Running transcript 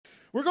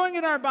We're going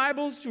in our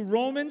Bibles to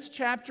Romans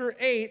chapter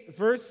 8,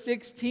 verse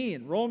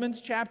 16.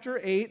 Romans chapter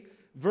 8,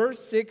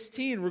 verse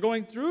 16. We're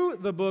going through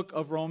the book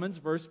of Romans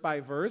verse by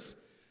verse.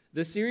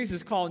 The series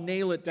is called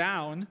Nail It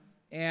Down,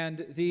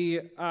 and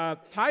the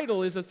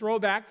title is a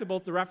throwback to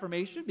both the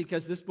Reformation,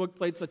 because this book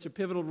played such a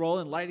pivotal role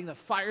in lighting the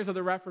fires of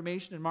the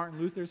Reformation in Martin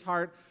Luther's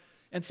heart.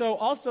 And so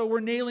also we're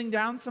nailing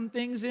down some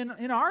things in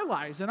our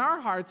lives, in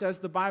our hearts, as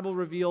the Bible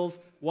reveals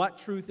what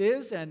truth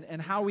is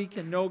and how we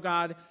can know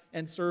God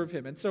and serve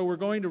Him. And so we're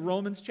going to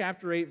Romans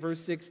chapter 8, verse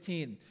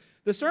 16.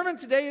 The sermon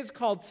today is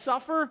called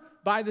Suffer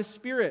by the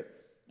Spirit.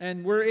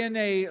 And we're in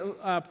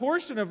a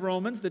portion of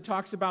Romans that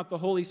talks about the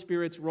Holy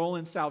Spirit's role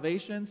in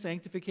salvation,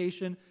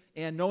 sanctification,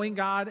 and knowing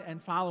God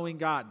and following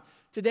God.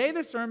 Today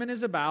the sermon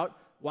is about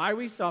why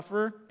we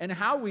suffer and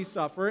how we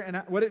suffer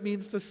and what it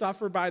means to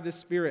suffer by the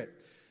Spirit.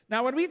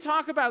 Now, when we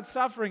talk about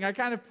suffering, I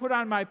kind of put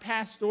on my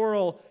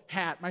pastoral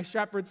hat, my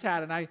shepherd's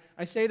hat, and I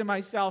say to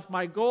myself,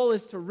 my goal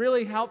is to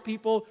really help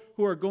people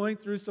who are going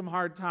through some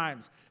hard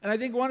times. And I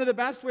think one of the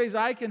best ways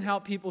I can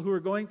help people who are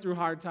going through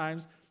hard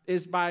times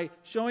is by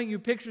showing you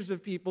pictures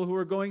of people who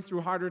are going through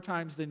harder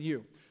times than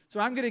you. So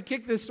I'm going to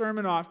kick this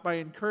sermon off by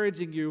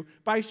encouraging you,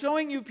 by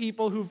showing you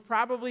people who've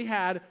probably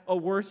had a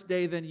worse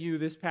day than you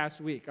this past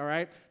week, all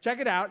right?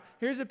 Check it out.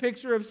 Here's a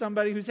picture of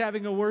somebody who's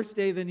having a worse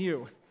day than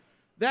you.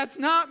 That's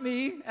not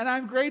me, and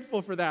I'm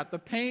grateful for that. The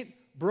paint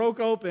broke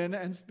open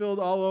and spilled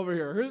all over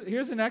here.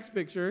 Here's the next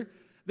picture.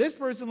 This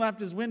person left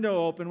his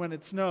window open when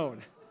it snowed.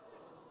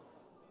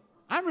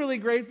 I'm really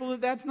grateful that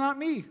that's not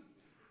me,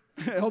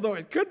 although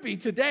it could be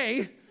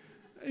today.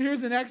 Here's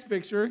the next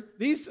picture.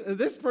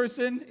 This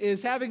person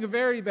is having a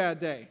very bad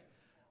day.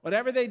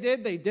 Whatever they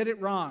did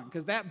it wrong,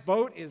 because that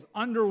boat is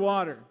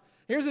underwater.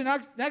 Here's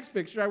the next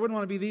picture. I wouldn't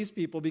want to be these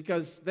people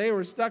because they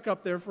were stuck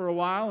up there for a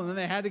while, and then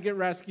they had to get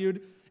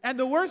rescued. And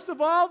the worst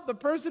of all, the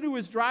person who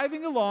was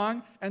driving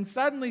along and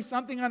suddenly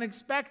something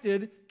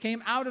unexpected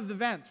came out of the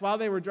vents while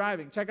they were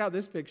driving. Check out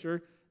this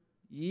picture.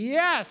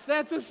 Yes,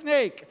 that's a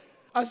snake.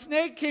 A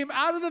snake came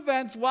out of the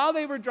vents while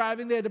they were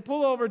driving. They had to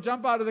pull over,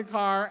 jump out of the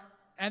car,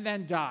 and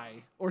then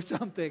die or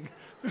something.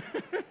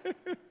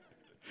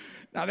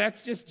 Now,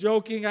 that's just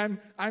joking.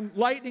 I'm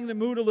lightening the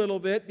mood a little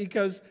bit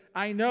because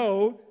I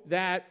know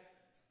that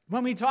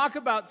when we talk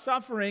about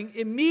suffering,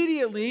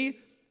 immediately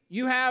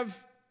you have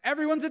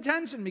everyone's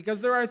attention,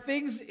 because there are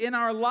things in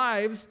our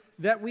lives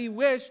that we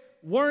wish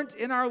weren't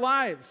in our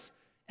lives.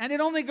 And it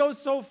only goes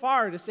so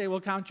far to say, well,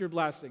 count your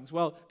blessings.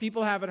 Well,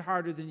 people have it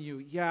harder than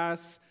you.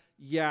 Yes.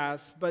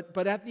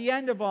 But at the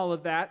end of all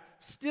of that,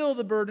 still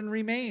the burden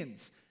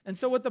remains. And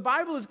so what the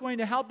Bible is going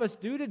to help us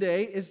do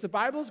today is the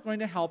Bible is going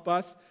to help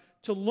us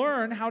to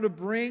learn how to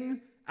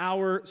bring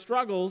our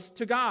struggles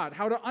to God,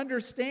 how to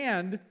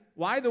understand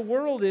why the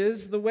world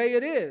is the way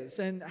it is,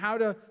 and how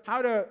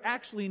to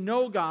actually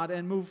know God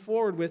and move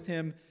forward with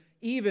Him,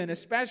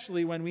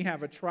 especially when we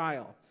have a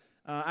trial.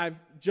 I've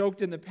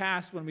joked in the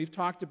past when we've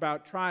talked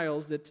about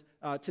trials that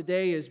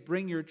today is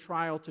Bring Your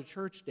Trial to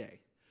Church Day.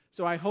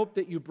 So I hope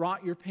that you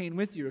brought your pain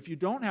with you. If you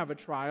don't have a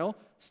trial,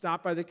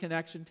 stop by the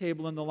connection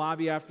table in the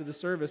lobby after the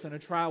service, and a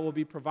trial will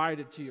be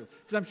provided to you.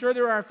 Because I'm sure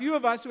there are a few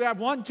of us who have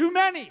one too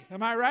many.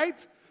 Am I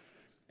right?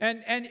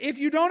 And if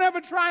you don't have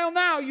a trial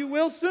now, you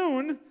will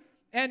soon.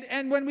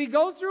 And when we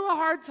go through a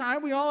hard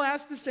time, we all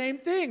ask the same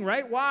thing,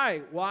 right?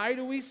 Why? Why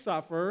do we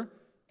suffer,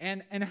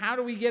 and how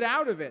do we get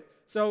out of it?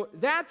 So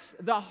that's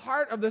the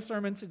heart of the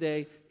sermon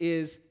today,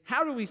 is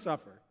how do we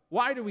suffer?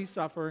 Why do we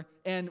suffer?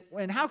 And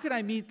how can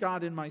I meet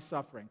God in my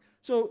suffering?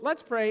 So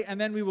let's pray,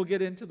 and then we will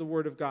get into the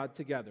Word of God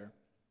together.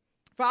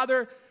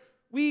 Father,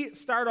 we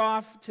start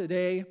off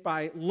today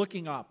by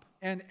looking up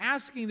and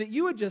asking that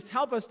you would just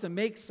help us to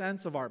make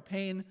sense of our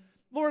pain.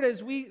 Lord,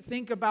 as we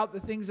think about the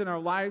things in our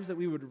lives that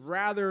we would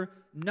rather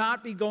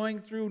not be going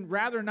through,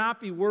 rather not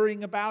be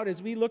worrying about,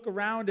 as we look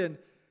around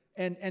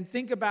and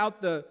think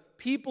about the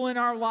people in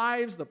our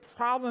lives, the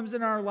problems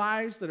in our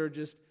lives that are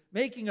just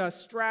making us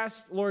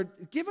stressed, Lord,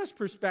 give us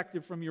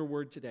perspective from your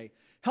word today.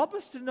 Help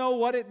us to know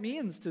what it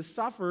means to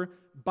suffer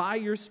by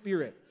your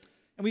Spirit.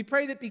 And we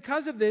pray that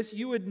because of this,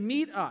 you would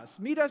meet us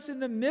in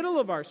the middle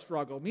of our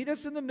struggle, meet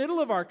us in the middle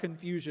of our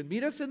confusion,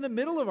 meet us in the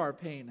middle of our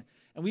pain.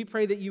 And we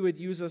pray that you would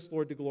use us,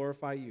 Lord, to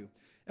glorify you.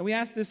 And we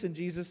ask this in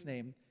Jesus'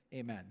 name,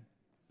 amen.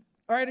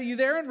 All right, are you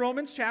there in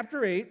Romans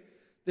chapter 8?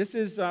 This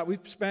is,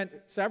 we've spent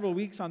several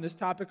weeks on this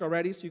topic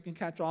already, so you can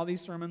catch all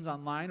these sermons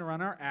online or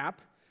on our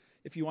app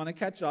if you want to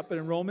catch up. But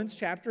in Romans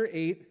chapter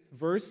 8,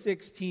 verse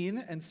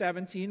 16 and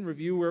 17,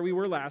 review where we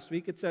were last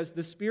week, it says,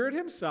 "The Spirit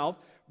Himself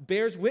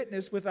bears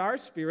witness with our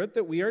spirit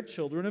that we are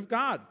children of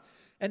God.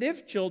 And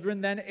if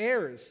children, then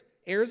heirs,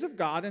 heirs of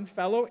God and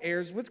fellow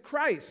heirs with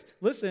Christ."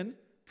 Listen,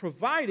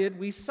 "provided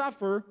we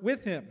suffer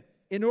with Him,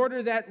 in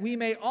order that we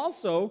may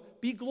also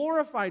be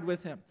glorified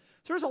with Him."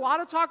 So there's a lot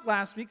of talk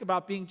last week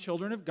about being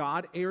children of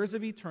God, heirs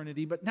of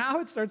eternity, but now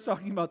it starts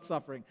talking about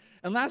suffering.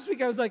 And last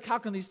week I was like, how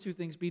can these two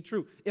things be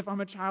true? If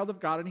I'm a child of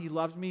God and He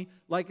loves me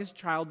like His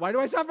child, why do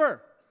I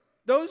suffer?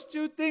 Those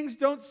two things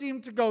don't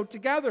seem to go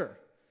together.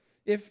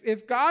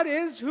 If God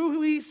is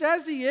who he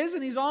says he is,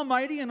 and he's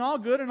almighty and all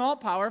good and all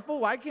powerful,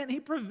 why can't he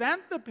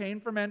prevent the pain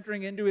from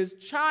entering into his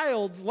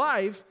child's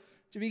life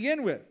to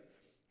begin with?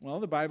 Well,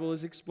 the Bible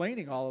is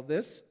explaining all of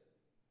this.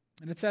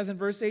 And it says in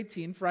verse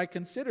 18, "For I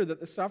consider that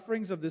the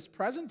sufferings of this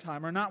present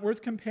time are not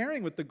worth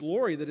comparing with the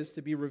glory that is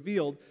to be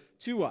revealed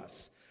to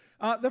us."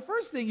 The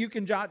first thing you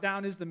can jot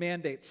down is the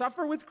mandate.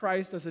 Suffer with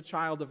Christ as a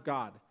child of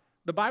God.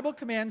 The Bible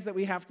commands that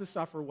we have to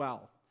suffer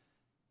well.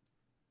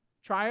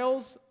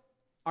 Trials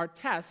are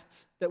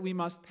tests that we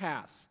must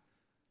pass.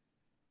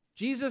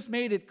 Jesus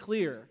made it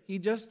clear. He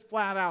just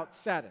flat out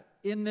said it.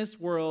 In this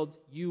world,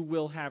 you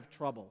will have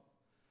trouble.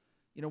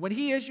 When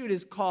he issued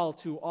his call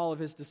to all of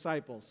his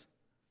disciples,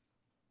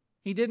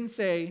 he didn't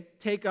say,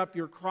 "Take up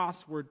your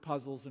crossword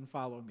puzzles and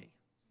follow me."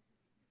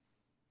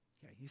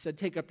 Okay, he said,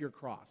 "Take up your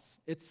cross."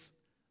 It's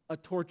a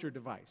torture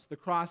device. The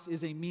cross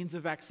is a means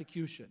of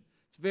execution.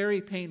 It's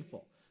very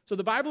painful. So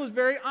the Bible is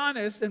very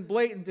honest and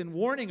blatant in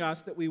warning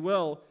us that we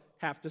will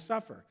have to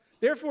suffer.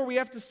 Therefore, we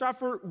have to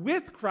suffer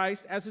with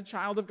Christ as a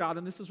child of God,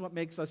 and this is what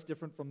makes us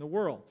different from the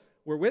world.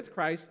 We're with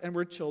Christ, and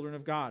we're children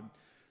of God.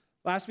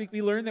 Last week,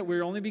 we learned that we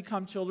only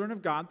become children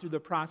of God through the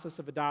process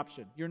of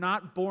adoption. You're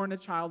not born a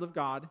child of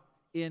God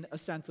in a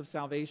sense of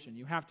salvation.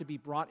 You have to be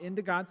brought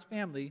into God's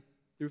family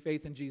through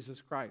faith in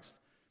Jesus Christ.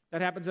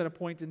 That happens at a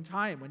point in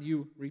time when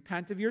you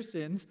repent of your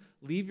sins,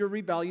 leave your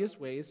rebellious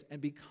ways,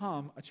 and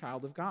become a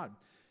child of God.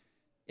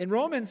 In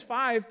Romans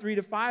 5,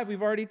 3-5,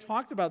 we've already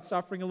talked about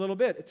suffering a little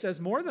bit. It says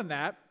more than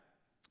that.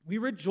 We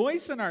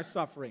rejoice in our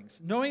sufferings,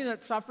 knowing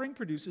that suffering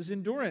produces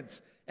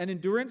endurance, and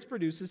endurance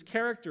produces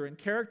character, and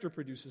character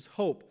produces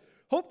hope.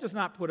 Hope does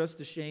not put us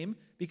to shame,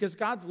 because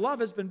God's love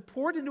has been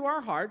poured into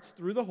our hearts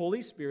through the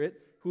Holy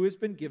Spirit who has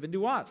been given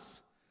to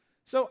us.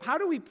 So how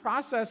do we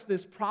process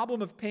this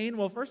problem of pain?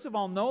 Well, first of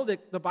all, know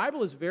that the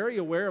Bible is very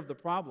aware of the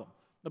problem.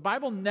 The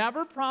Bible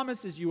never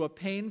promises you a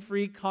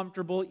pain-free,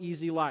 comfortable,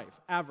 easy life,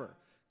 ever.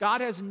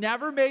 God has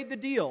never made the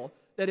deal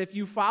that if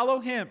you follow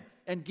him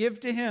and give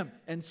to him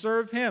and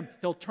serve him,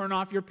 he'll turn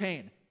off your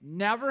pain.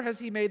 Never has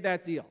he made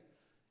that deal.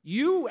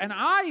 You and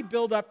I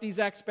build up these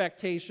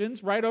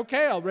expectations, right?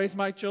 Okay, I'll raise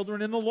my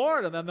children in the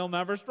Lord, and then they'll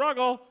never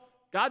struggle.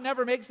 God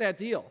never makes that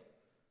deal,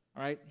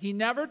 all right? He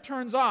never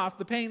turns off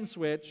the pain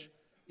switch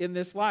in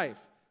this life.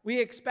 We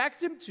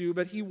expect him to,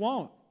 but he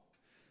won't.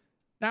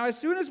 Now, as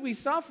soon as we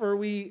suffer,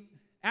 we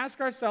ask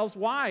ourselves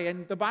why,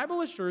 and the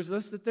Bible assures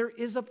us that there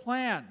is a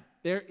plan.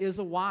 There is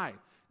a why.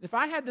 If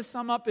I had to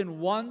sum up in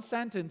one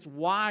sentence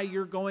why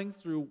you're going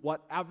through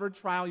whatever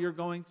trial you're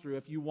going through,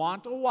 if you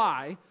want a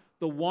why,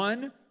 the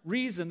one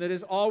reason that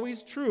is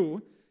always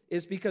true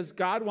is because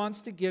God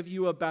wants to give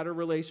you a better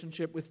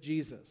relationship with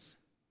Jesus.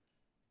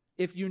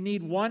 If you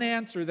need one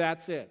answer,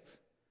 that's it.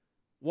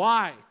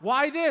 Why?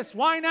 Why this?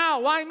 Why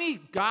now? Why me?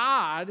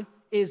 God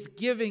is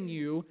giving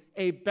you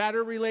a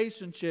better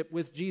relationship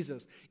with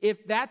Jesus.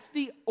 If that's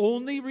the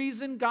only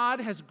reason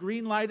God has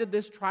green-lighted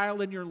this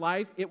trial in your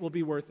life, it will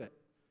be worth it.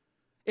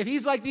 If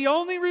he's like, the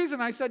only reason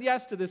I said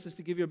yes to this is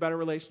to give you a better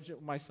relationship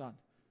with my son,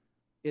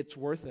 it's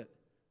worth it.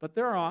 But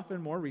there are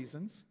often more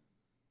reasons.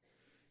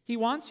 He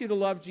wants you to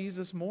love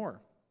Jesus more.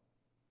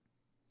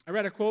 I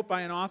read a quote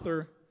by an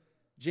author,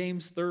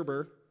 James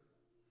Thurber.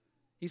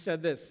 He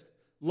said this: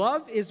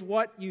 "Love is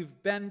what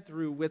you've been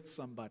through with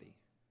somebody."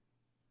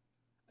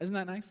 Isn't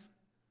that nice?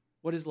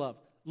 What is love?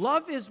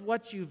 Love is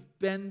what you've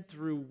been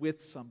through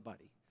with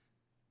somebody.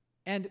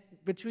 And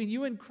between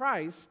you and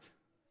Christ,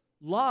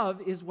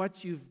 love is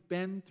what you've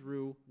been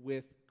through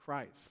with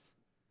Christ.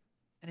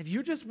 And if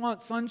you just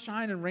want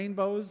sunshine and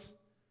rainbows,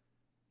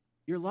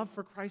 your love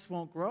for Christ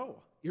won't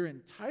grow. Your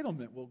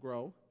entitlement will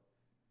grow,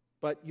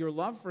 but your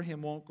love for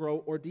him won't grow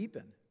or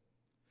deepen.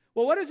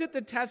 Well, what is it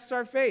that tests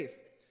our faith?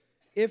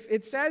 If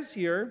it says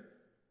here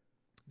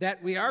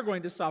that we are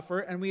going to suffer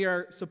and we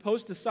are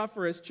supposed to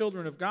suffer as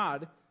children of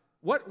God,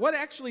 what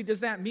actually does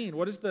that mean?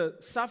 What is the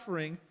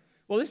suffering?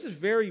 Well, this is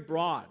very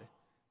broad.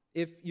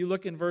 If you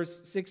look in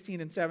verse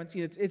 16 and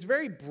 17, it's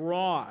very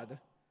broad.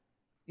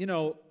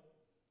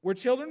 We're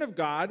children of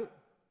God.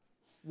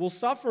 We'll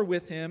suffer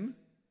with him.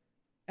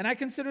 And I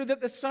consider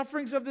that the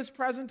sufferings of this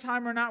present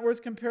time are not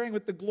worth comparing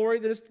with the glory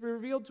that is to be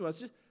revealed to us.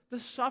 Just the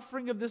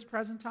suffering of this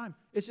present time.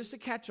 It's just a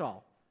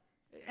catch-all.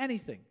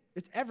 Anything.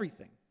 It's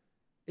everything.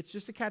 It's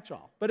just a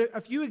catch-all. But a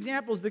few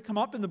examples that come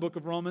up in the book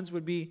of Romans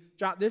would be,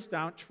 jot this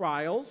down,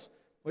 trials.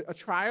 A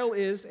trial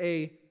is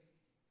a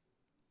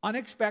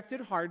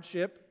unexpected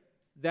hardship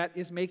that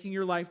is making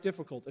your life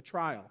difficult, a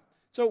trial.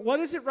 So what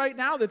is it right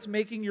now that's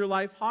making your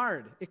life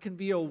hard? It can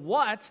be a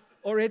what,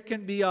 or it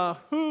can be a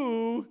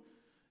who.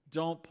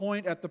 Don't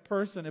point at the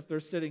person if they're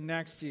sitting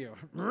next to you.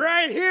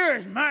 Right here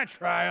is my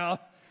trial.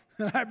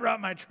 I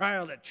brought my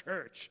trial to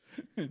church.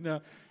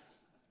 No.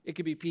 It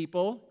could be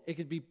people. It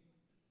could be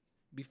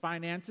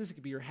finances. It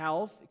could be your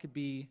health. It could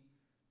be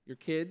your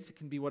kids. It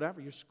can be whatever.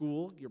 Your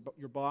school,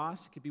 your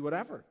boss. It could be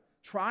whatever.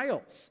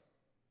 Trials.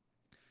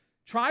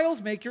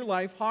 Trials make your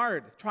life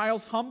hard.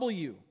 Trials humble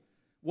you.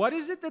 What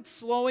is it that's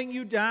slowing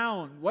you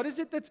down? What is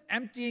it that's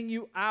emptying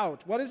you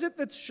out? What is it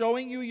that's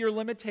showing you your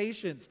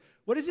limitations?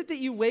 What is it that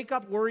you wake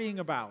up worrying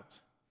about?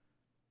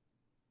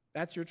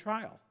 That's your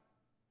trial.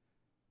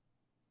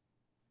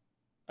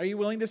 Are you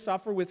willing to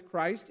suffer with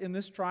Christ in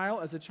this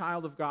trial as a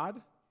child of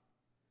God?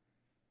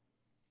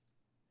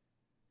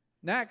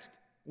 Next,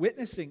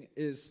 witnessing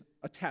is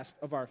a test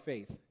of our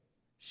faith,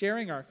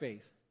 sharing our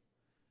faith.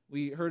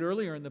 We heard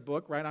earlier in the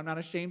book, right? I'm not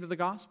ashamed of the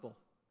gospel.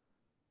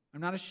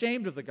 I'm not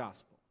ashamed of the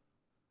gospel.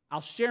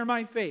 I'll share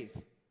my faith.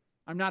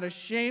 I'm not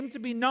ashamed to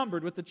be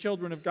numbered with the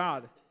children of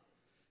God.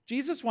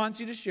 Jesus wants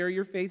you to share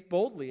your faith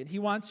boldly, and he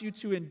wants you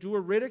to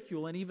endure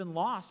ridicule and even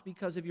loss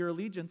because of your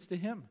allegiance to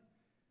him,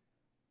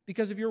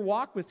 because of your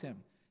walk with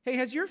him. Hey,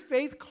 has your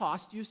faith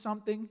cost you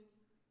something?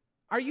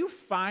 Are you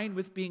fine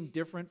with being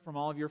different from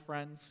all of your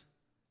friends?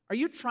 Are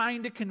you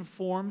trying to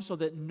conform so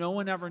that no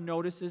one ever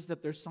notices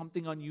that there's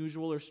something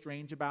unusual or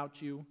strange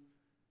about you?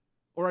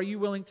 Or are you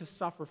willing to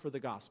suffer for the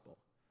gospel?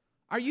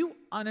 Are you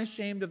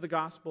unashamed of the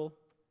gospel,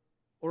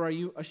 or are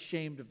you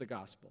ashamed of the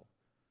gospel?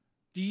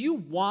 Do you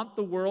want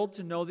the world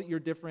to know that you're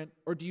different,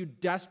 or do you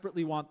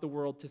desperately want the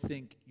world to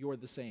think you're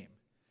the same?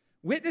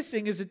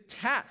 Witnessing is a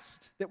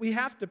test that we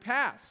have to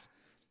pass.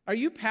 Are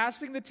you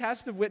passing the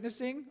test of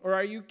witnessing, or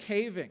are you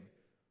caving?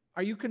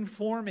 Are you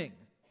conforming?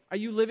 Are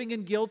you living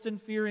in guilt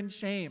and fear and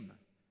shame?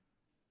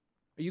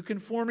 Are you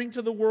conforming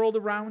to the world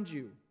around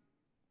you?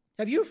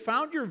 Have you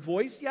found your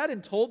voice yet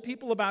and told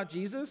people about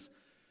Jesus?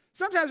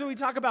 Sometimes when we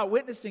talk about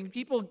witnessing,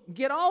 people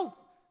get all,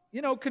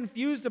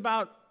 confused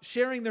about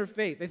sharing their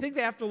faith. They think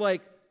they have to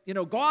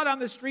go out on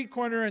the street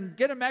corner and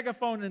get a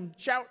megaphone and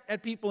shout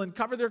at people and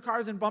cover their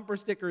cars in bumper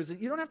stickers.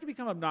 You don't have to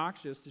become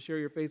obnoxious to share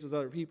your faith with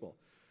other people.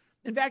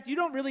 In fact, you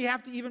don't really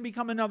have to even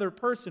become another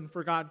person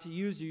for God to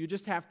use you. You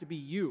just have to be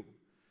you.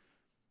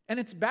 And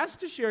it's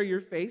best to share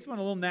your faith when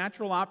a little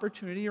natural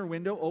opportunity or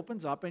window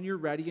opens up and you're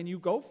ready and you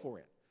go for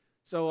it.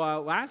 So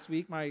last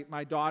week,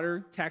 my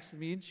daughter texted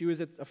me, and she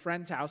was at a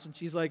friend's house, and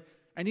she's like,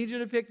 I need you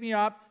to pick me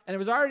up. And it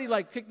was already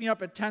pick me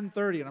up at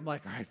 10:30. And I'm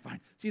like, all right, fine.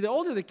 See, the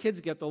older the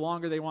kids get, the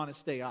longer they want to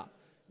stay up.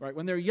 Right?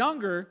 When they're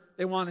younger,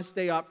 they want to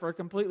stay up for a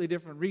completely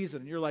different reason.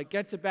 And you're like,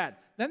 get to bed.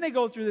 Then they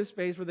go through this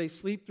phase where they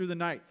sleep through the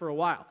night for a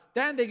while.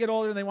 Then they get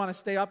older and they want to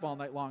stay up all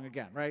night long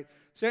again, right?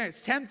 So anyway,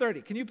 it's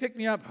 10:30. Can you pick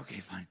me up? Okay,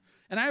 fine.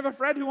 And I have a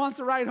friend who wants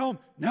to ride home.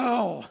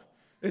 No,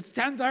 it's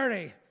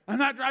 10:30. I'm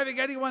not driving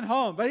anyone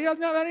home. But he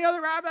doesn't have any other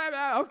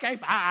ride. Okay,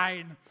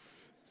 fine.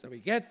 So we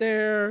get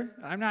there.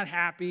 I'm not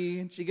happy.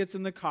 And she gets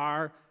in the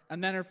car.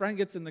 And then her friend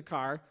gets in the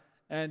car.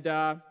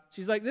 And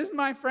she's like, this is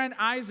my friend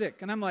Isaac.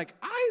 And I'm like,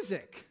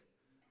 Isaac?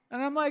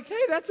 And I'm like,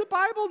 hey, that's a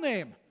Bible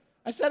name.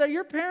 I said, are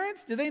your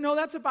parents, do they know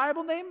that's a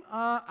Bible name?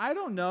 I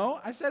don't know.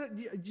 I said,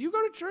 do you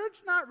go to church?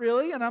 Not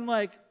really. And I'm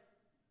like,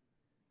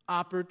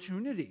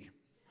 opportunity.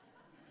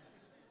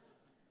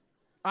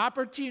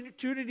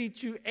 Opportunity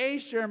to A,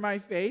 share my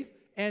faith,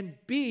 and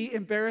B,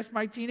 embarrass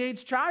my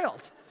teenage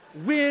child.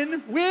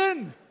 Win,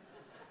 win.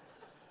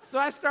 So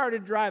I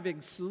started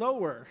driving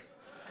slower.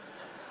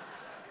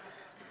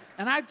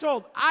 And I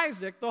told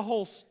Isaac the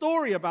whole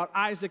story about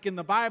Isaac in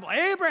the Bible.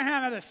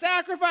 Abraham had a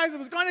sacrifice and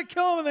was going to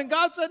kill him, and then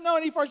God said no,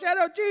 and he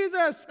foreshadowed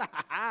Jesus.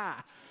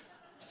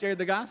 Shared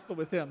the gospel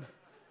with him,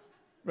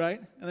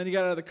 right? And then he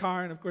got out of the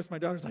car, and of course my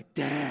daughter's like,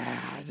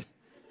 Dad,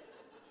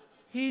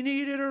 he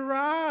needed a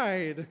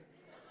ride.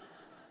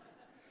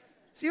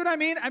 See what I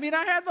mean? I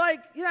had I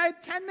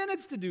had 10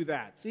 minutes to do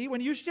that. See, when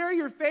you share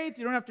your faith,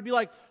 you don't have to be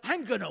like,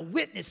 I'm going to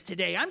witness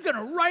today. I'm going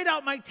to write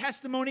out my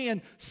testimony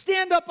and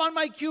stand up on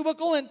my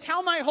cubicle and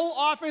tell my whole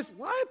office.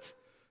 What?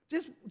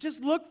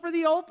 Just look for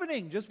the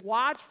opening. Just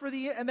watch for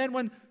and then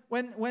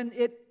when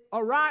it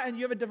arrives and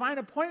you have a divine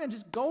appointment,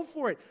 just go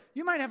for it.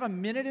 You might have a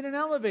minute in an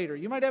elevator.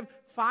 You might have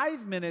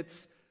 5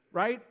 minutes,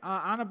 right,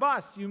 on a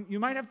bus. You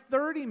might have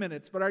 30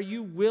 minutes, but are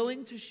you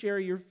willing to share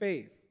your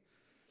faith?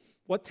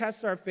 What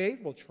tests our faith?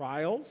 Well,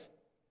 trials,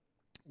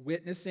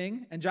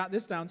 witnessing, and jot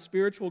this down,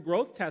 spiritual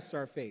growth tests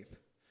our faith.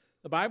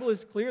 The Bible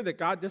is clear that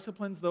God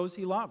disciplines those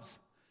he loves.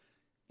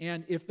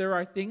 And if there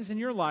are things in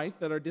your life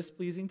that are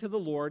displeasing to the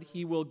Lord,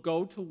 he will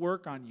go to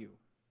work on you.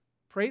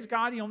 Praise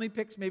God, he only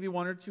picks maybe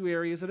 1 or 2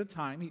 areas at a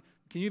time.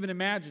 Can you even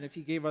imagine if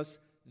he gave us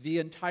the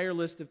entire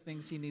list of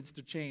things he needs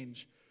to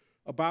change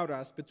about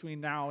us between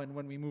now and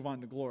when we move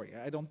on to glory?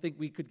 I don't think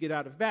we could get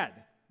out of bed,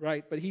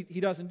 right? But he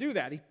doesn't do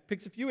that. He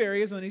picks a few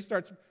areas and then he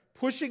starts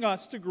pushing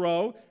us to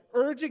grow,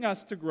 urging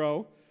us to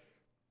grow.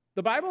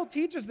 The Bible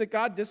teaches that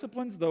God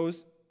disciplines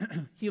those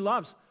he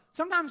loves.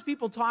 Sometimes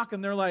people talk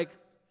and they're like,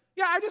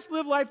 yeah, I just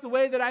live life the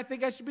way that I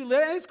think I should be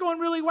living, and it's going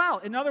really well.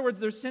 In other words,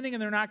 they're sinning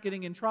and they're not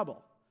getting in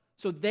trouble.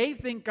 So they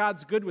think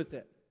God's good with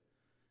it.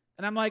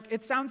 And I'm like,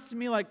 it sounds to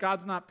me like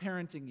God's not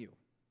parenting you.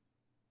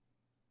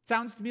 It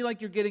sounds to me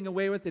like you're getting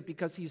away with it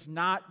because he's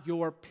not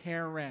your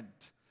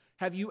parent.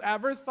 Have you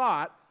ever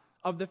thought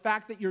of the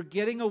fact that you're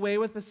getting away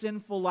with a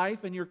sinful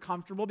life and you're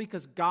comfortable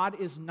because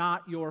God is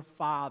not your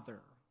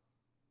father?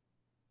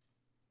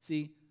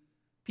 See,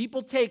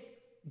 people take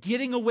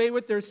getting away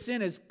with their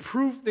sin as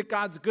proof that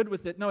God's good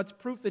with it. No, it's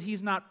proof that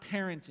he's not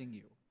parenting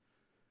you.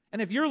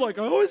 And if you're like,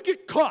 I always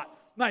get caught,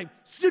 my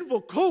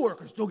sinful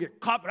coworkers don't get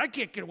caught, but I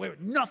can't get away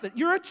with nothing.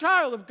 You're a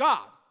child of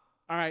God,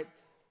 all right?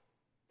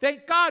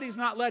 Thank God he's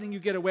not letting you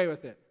get away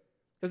with it.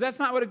 because that's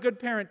not what a good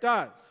parent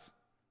does.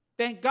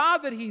 Thank God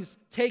that he's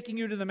taking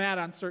you to the mat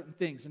on certain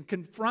things and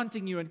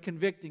confronting you and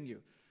convicting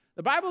you.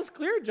 The Bible is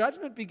clear.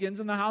 Judgment begins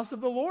in the house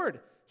of the Lord.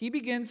 He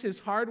begins his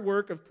hard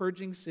work of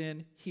purging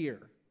sin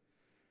here.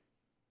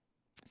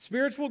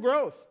 Spiritual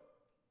growth.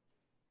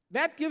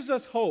 That gives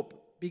us hope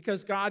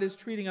because God is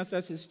treating us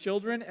as his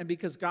children and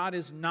because God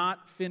is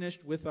not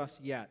finished with us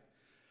yet.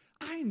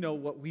 I know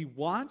what we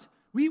want.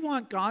 We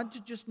want God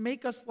to just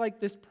make us like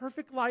this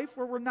perfect life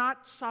where we're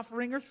not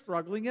suffering or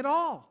struggling at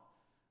all.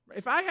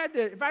 If I had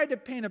to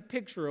paint a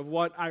picture of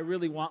what I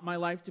really want my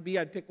life to be,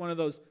 I'd pick one of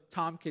those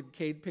Tom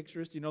Kincaid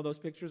pictures. Do you know those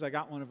pictures? I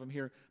got one of them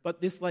here.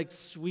 But this like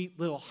sweet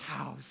little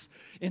house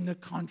in the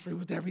country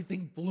with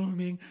everything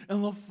blooming and a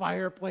little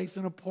fireplace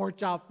and a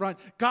porch out front.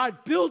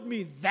 God, build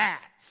me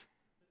that,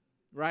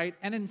 right?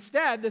 And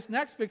instead, this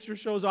next picture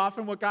shows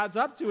often what God's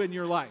up to in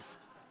your life.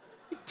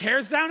 He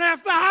tears down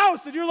half the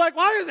house, and you're like,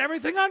 why is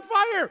everything on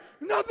fire?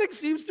 Nothing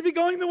seems to be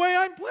going the way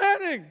I'm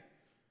planning.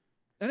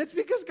 And it's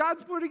because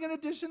God's putting an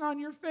addition on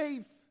your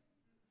faith.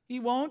 He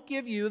won't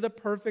give you the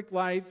perfect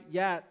life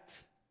yet.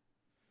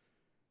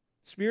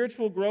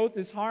 Spiritual growth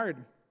is hard.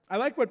 I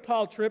like what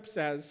Paul Tripp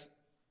says.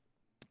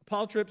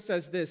 Paul Tripp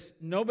says this: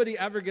 nobody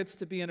ever gets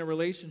to be in a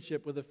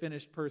relationship with a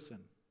finished person.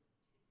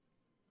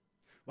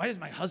 Why does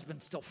my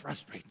husband still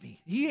frustrate me?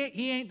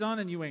 He ain't done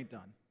and you ain't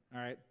done. All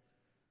right?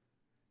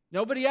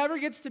 Nobody ever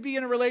gets to be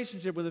in a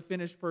relationship with a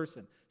finished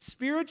person.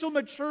 Spiritual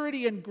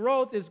maturity and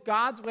growth is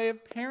God's way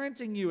of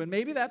parenting you. And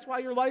maybe that's why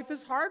your life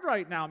is hard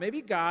right now.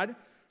 Maybe God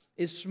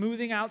is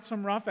smoothing out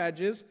some rough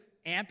edges,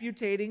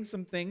 amputating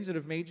some things that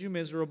have made you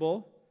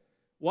miserable.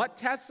 What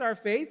tests our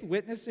faith?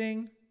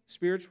 Witnessing,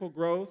 spiritual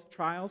growth,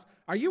 trials.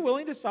 Are you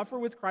willing to suffer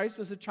with Christ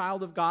as a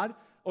child of God?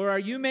 Or are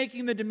you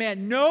making the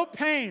demand, no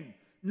pain?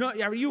 No,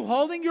 are you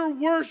holding your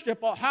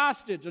worship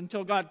hostage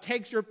until God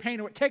takes your pain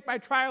away? Take my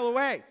trial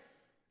away.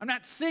 I'm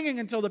not singing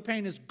until the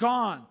pain is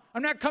gone.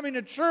 I'm not coming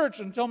to church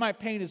until my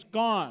pain is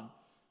gone.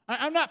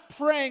 I'm not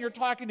praying or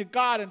talking to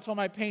God until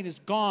my pain is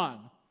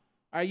gone.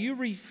 Are you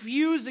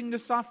refusing to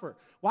suffer?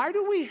 Why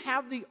do we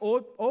have the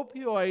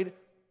opioid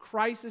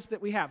crisis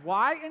that we have?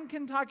 Why in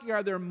Kentucky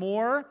are there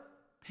more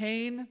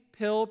pain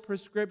pill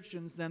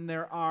prescriptions than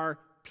there are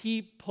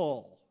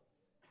people?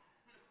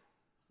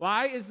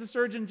 Why is the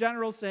Surgeon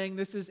General saying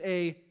this is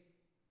a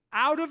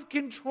out of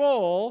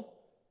control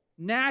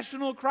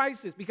national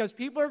crisis? Because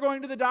people are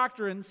going to the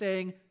doctor and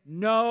saying,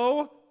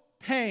 no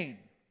pain,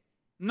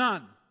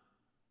 none,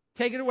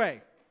 take it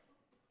away.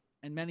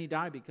 And many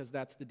die because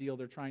that's the deal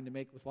they're trying to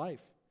make with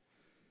life.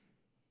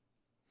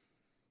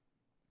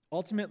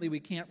 Ultimately, we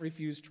can't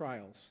refuse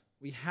trials.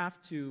 We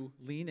have to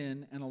lean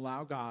in and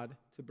allow God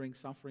to bring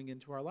suffering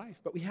into our life.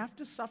 But we have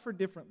to suffer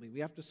differently.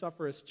 We have to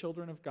suffer as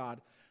children of God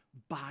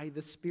by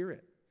the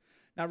Spirit.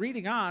 Now,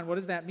 reading on, what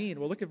does that mean?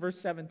 Well, look at verse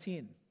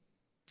 17.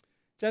 It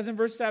says in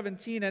verse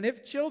 17, and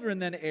if children,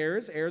 then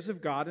heirs, heirs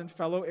of God and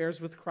fellow heirs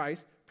with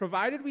Christ,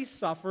 provided we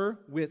suffer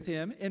with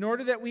him, in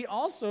order that we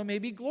also may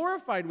be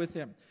glorified with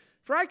him.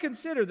 For I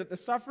consider that the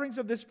sufferings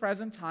of this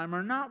present time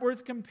are not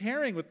worth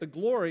comparing with the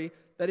glory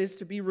that is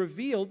to be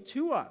revealed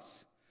to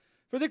us.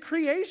 For the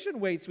creation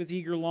waits with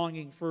eager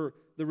longing for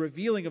the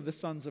revealing of the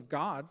sons of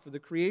God. For the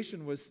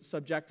creation was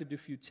subjected to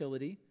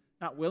futility,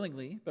 not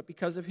willingly, but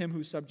because of him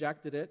who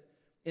subjected it,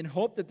 in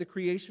hope that the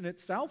creation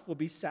itself will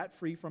be set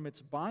free from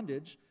its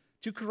bondage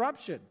to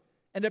corruption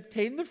and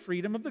obtain the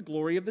freedom of the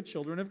glory of the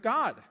children of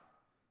God.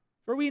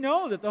 For we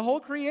know that the whole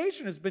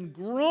creation has been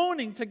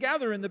groaning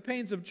together in the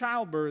pains of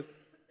childbirth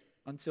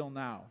until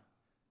now.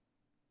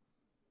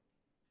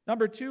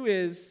 Number 2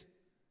 is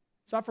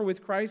suffer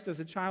with Christ as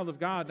a child of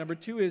God. Number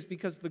 2 is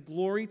because the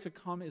glory to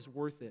come is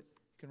worth it.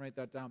 You can write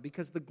that down.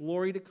 Because the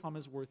glory to come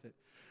is worth it.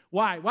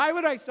 Why? Why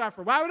would I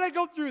suffer? Why would I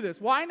go through this?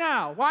 Why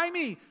now? Why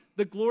me?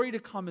 The glory to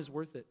come is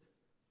worth it.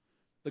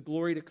 The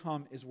glory to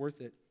come is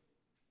worth it.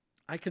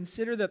 I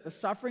consider that the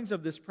sufferings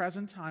of this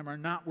present time are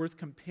not worth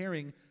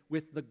comparing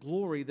with the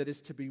glory that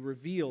is to be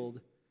revealed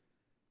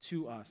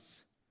to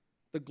us.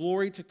 The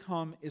glory to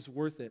come is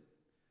worth it.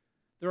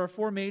 There are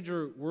 4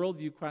 major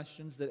worldview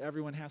questions that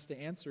everyone has to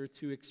answer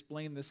to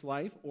explain this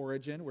life.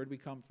 Origin, where did we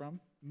come from?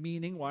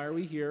 Meaning, why are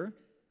we here?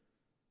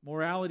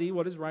 Morality,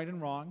 what is right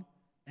and wrong?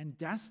 And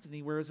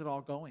destiny, where is it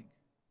all going?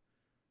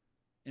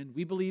 And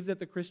we believe that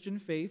the Christian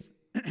faith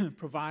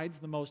provides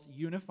the most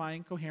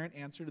unifying, coherent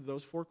answer to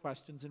those 4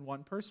 questions in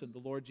one person, the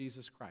Lord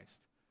Jesus Christ.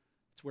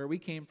 It's where we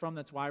came from,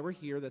 that's why we're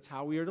here, that's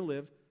how we are to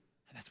live,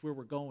 and that's where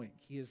we're going.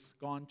 He has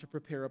gone to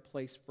prepare a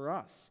place for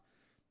us.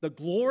 The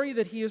glory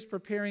that he is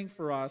preparing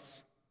for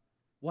us,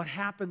 what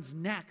happens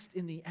next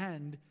in the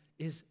end,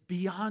 is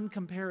beyond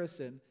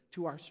comparison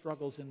to our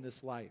struggles in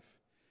this life.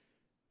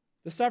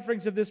 The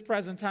sufferings of this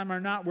present time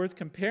are not worth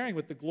comparing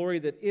with the glory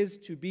that is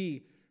to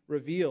be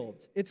revealed.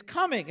 It's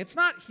coming. It's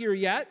not here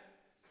yet.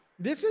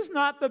 This is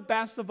not the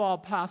best of all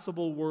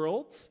possible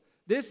worlds.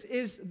 This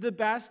is the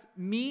best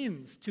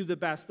means to the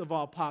best of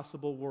all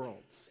possible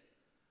worlds.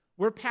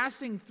 We're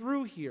passing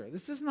through here.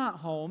 This is not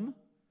home.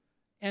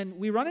 And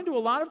we run into a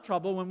lot of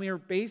trouble when we are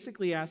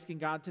basically asking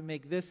God to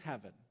make this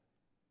heaven.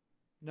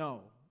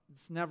 No,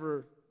 it's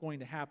never going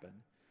to happen.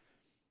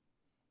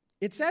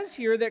 It says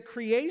here that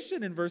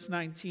creation in verse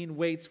 19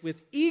 waits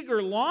with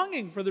eager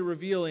longing for the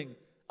revealing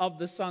of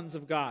the sons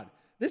of God.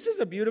 This is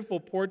a beautiful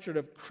portrait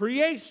of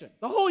creation,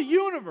 the whole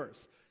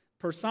universe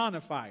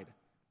personified.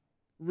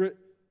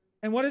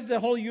 And what is the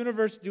whole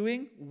universe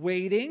doing?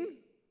 Waiting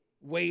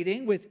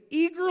with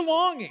eager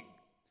longing.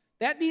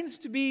 That means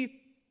to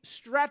be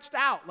stretched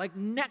out, like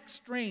neck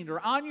strained or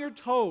on your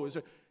toes.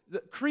 The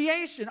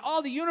creation,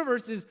 all the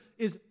universe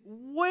is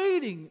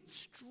waiting,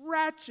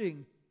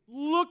 stretching,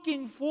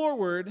 looking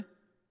forward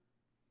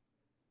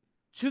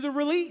to the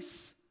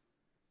release.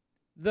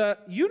 The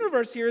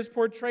universe here is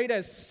portrayed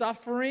as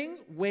suffering,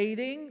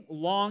 waiting,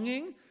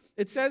 longing.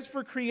 It says,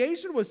 for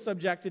creation was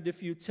subjected to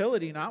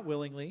futility, not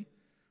willingly,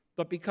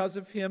 but because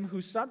of him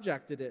who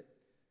subjected it,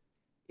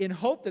 in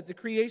hope that the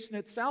creation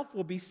itself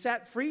will be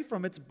set free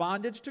from its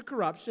bondage to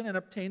corruption and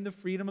obtain the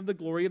freedom of the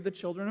glory of the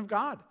children of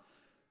God.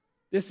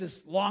 This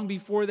is long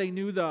before they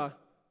knew the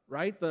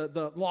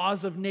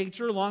laws of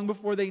nature, long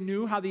before they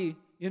knew how the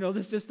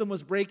system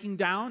was breaking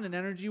down and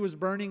energy was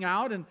burning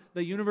out and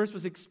the universe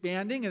was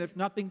expanding, and if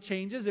nothing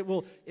changes, it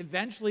will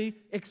eventually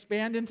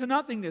expand into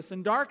nothingness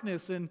and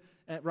darkness, and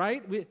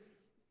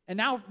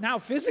now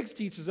physics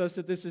teaches us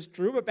that this is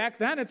true, but back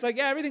then it's like,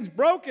 yeah, everything's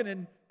broken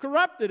and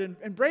corrupted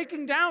and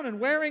breaking down and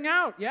wearing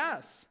out,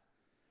 yes.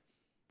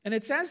 And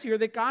it says here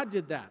that God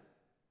did that.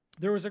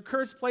 There was a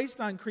curse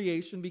placed on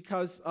creation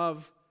because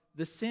of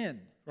the sin,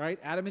 right?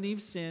 Adam and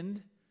Eve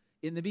sinned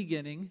in the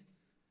beginning,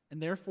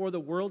 and therefore the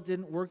world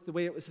didn't work the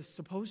way it was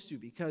supposed to,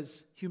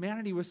 because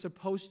humanity was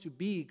supposed to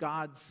be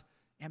God's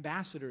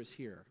ambassadors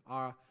here.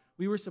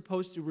 We were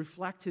supposed to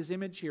reflect his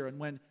image here, and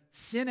when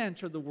sin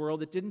entered the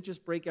world, it didn't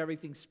just break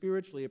everything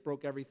spiritually, it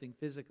broke everything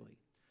physically.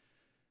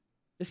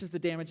 This is the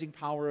damaging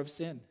power of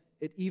sin.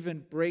 It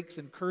even breaks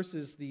and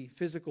curses the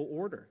physical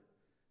order.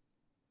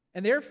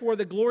 And therefore,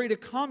 the glory to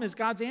come is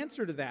God's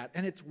answer to that,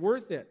 and it's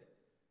worth it.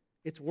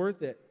 It's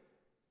worth it.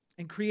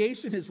 And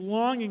creation is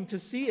longing to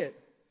see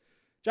it.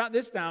 Jot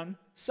this down.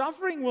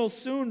 Suffering will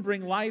soon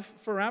bring life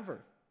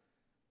forever.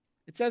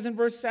 It says in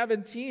verse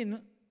 17,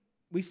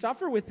 we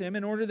suffer with him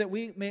in order that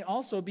we may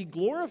also be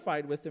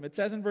glorified with him. It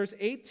says in verse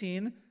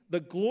 18, the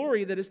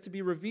glory that is to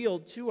be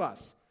revealed to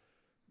us.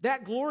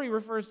 That glory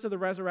refers to the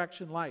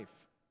resurrection life.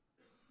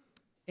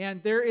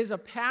 And there is a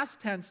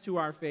past tense to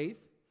our faith.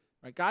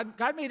 Right?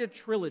 God made a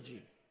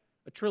trilogy.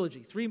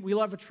 We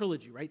love a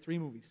trilogy, right? 3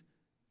 movies.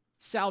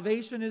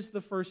 Salvation is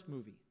the first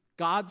movie.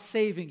 God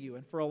saving you.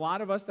 And for a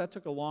lot of us, that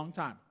took a long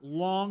time.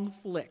 Long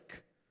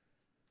flick.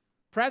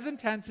 Present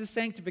tense is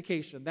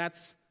sanctification.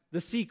 That's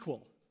the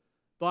sequel.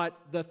 But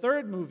the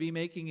third movie,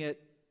 making it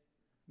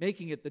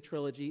the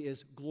trilogy,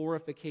 is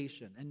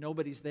glorification. And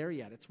nobody's there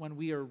yet. It's when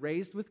we are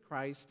raised with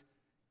Christ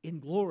in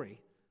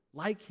glory,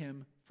 like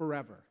him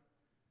forever.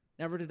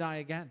 Never to die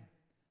again.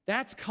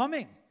 That's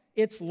coming.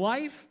 It's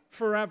life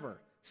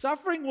forever.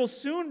 Suffering will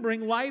soon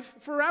bring life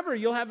forever.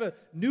 You'll have a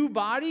new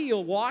body.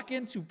 You'll walk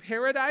into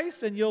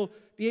paradise and you'll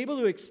be able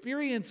to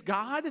experience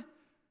God.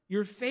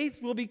 Your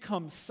faith will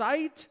become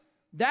sight.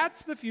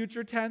 That's the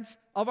future tense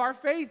of our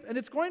faith, and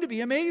it's going to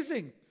be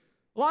amazing.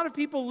 A lot of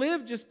people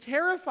live just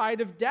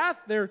terrified of death.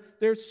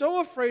 They're so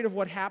afraid of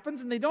what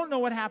happens, and they don't know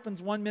what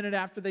happens 1 minute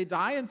after they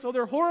die, and so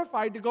they're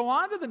horrified to go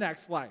on to the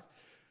next life.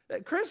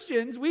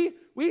 Christians, we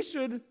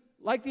should,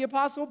 like the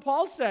Apostle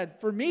Paul said,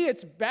 for me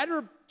it's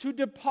better to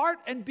depart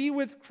and be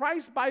with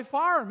Christ by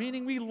far,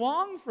 meaning we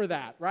long for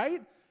that,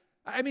 right?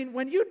 I mean,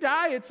 when you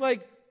die, it's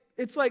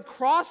like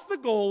cross the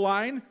goal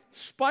line,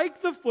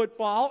 spike the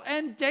football,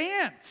 and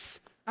dance.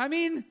 I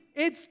mean,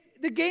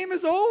 the game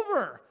is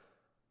over.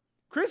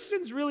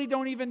 Christians really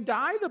don't even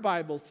die, the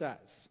Bible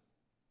says.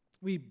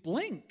 We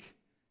blink,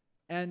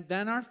 and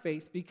then our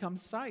faith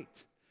becomes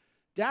sight.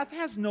 Death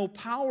has no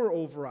power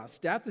over us.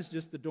 Death is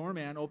just the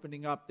doorman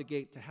opening up the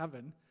gate to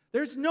heaven.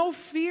 There's no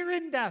fear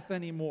in death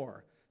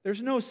anymore.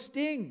 There's no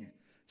sting.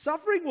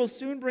 Suffering will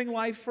soon bring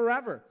life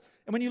forever.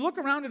 And when you look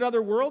around at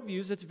other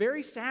worldviews, it's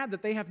very sad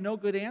that they have no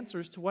good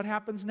answers to what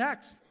happens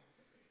next.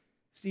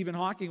 Stephen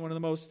Hawking, one of the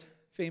most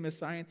famous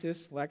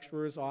scientists,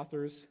 lecturers,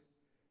 authors,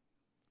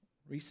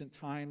 recent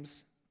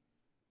times,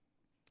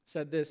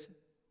 said this: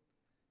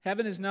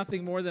 heaven is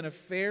nothing more than a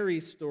fairy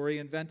story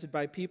invented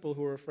by people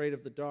who are afraid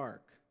of the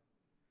dark.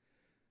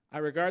 I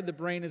regard the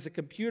brain as a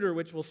computer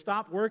which will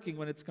stop working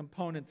when its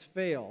components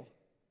fail.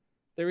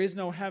 There is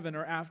no heaven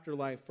or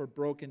afterlife for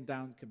broken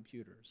down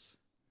computers.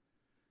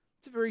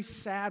 It's a very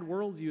sad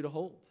worldview to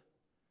hold.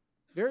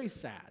 Very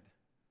sad.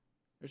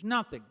 There's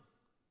nothing.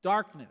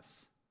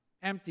 Darkness.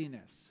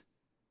 Emptiness.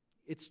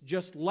 It's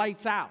just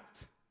lights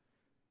out.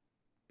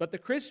 But the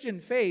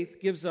Christian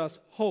faith gives us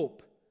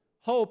hope.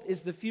 Hope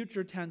is the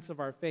future tense of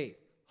our faith.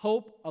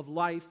 Hope of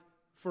life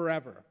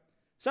forever.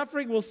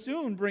 Suffering will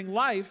soon bring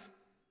life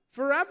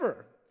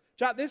forever.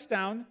 Jot this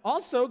down.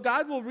 Also,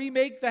 God will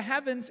remake the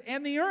heavens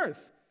and the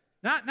earth.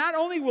 Not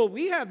only will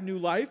we have new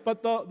life,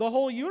 but the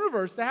whole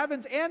universe, the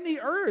heavens and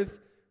the earth,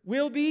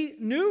 will be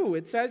new.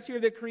 It says here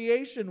that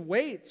creation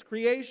waits.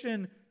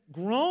 Creation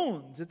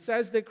groans. It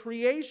says that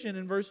creation,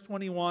 in verse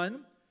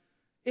 21,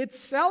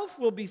 itself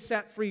will be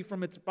set free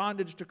from its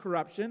bondage to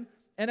corruption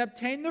and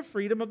obtain the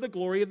freedom of the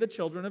glory of the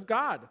children of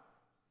God.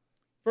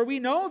 For we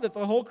know that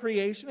the whole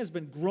creation has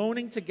been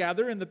groaning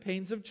together in the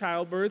pains of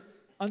childbirth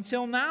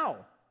until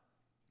now.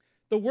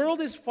 The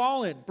world is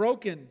fallen,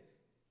 broken,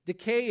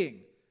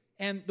 decaying,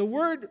 and the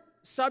word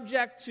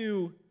subject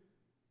to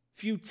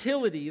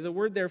futility, the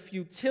word there,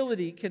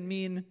 futility, can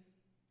mean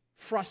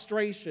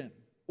frustration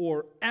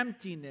or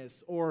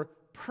emptiness or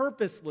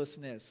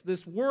purposelessness.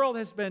 This world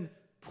has been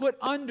put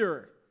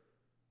under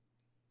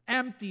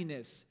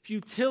emptiness,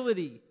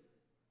 futility,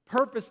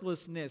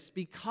 purposelessness,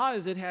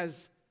 because it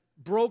has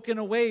broken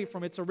away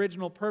from its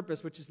original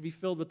purpose, which is to be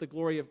filled with the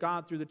glory of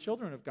God through the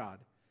children of God.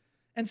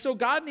 And so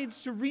God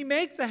needs to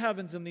remake the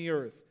heavens and the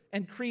earth,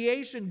 and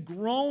creation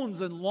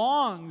groans and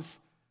longs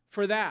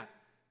for that.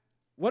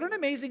 What an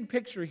amazing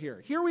picture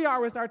here. Here we are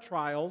with our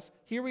trials.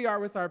 Here we are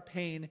with our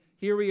pain.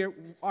 Here we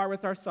are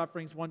with our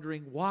sufferings,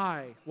 wondering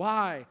why.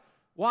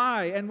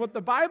 And what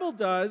the Bible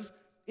does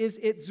is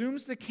it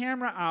zooms the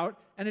camera out,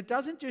 and it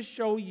doesn't just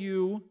show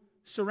you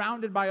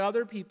surrounded by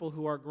other people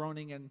who are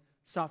groaning and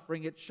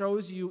suffering. It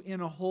shows you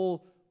in a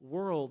whole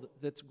world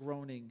that's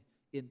groaning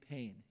in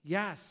pain.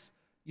 Yes,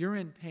 you're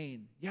in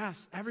pain.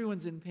 Yes,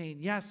 everyone's in pain.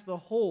 Yes, the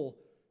whole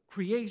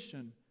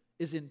creation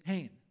is in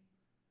pain.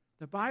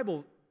 The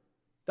Bible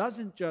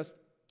doesn't just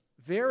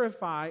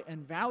verify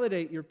and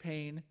validate your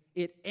pain,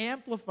 it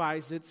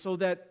amplifies it so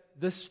that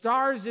the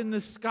stars in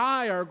the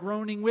sky are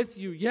groaning with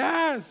you.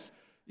 Yes,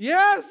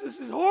 this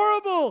is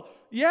horrible.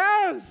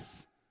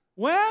 Yes.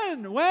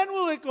 When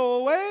will it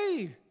go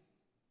away?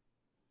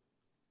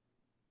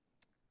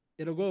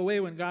 It'll go away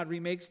when God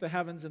remakes the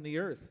heavens and the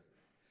earth.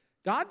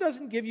 God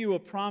doesn't give you a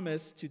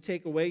promise to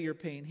take away your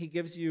pain. He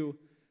gives you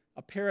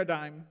a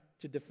paradigm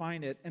to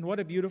define it. And what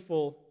a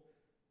beautiful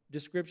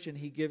description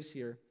he gives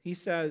here. He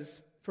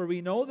says, "For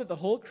we know that the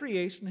whole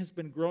creation has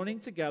been groaning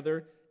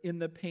together in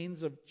the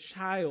pains of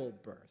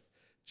childbirth."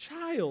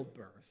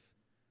 Childbirth.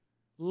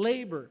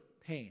 Labor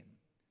pain.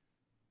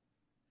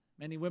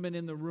 Many women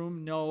in the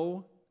room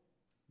know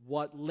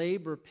what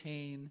labor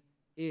pain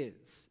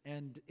is.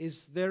 And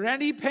is there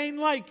any pain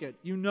like it?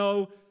 You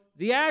know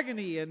the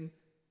agony and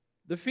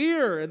the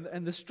fear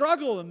and the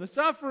struggle and the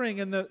suffering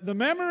and the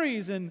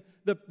memories and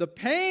the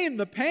pain.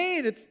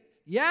 It's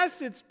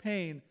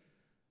pain.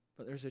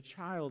 But there's a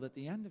child at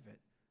the end of it.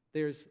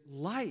 There's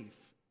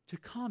life to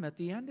come at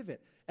the end of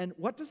it. And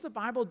what does the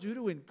Bible do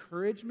to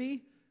encourage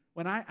me?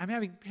 When I'm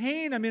having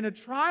pain, I'm in a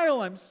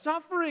trial, I'm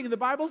suffering, and the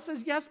Bible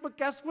says, yes, but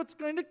guess what's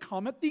going to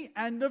come at the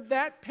end of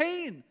that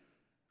pain?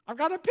 I've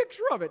got a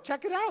picture of it.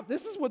 Check it out.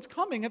 This is what's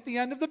coming at the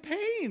end of the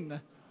pain.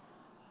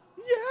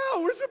 Yeah,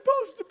 we're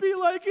supposed to be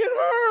like, it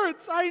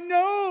hurts. I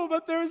know,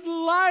 but there's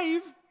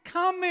life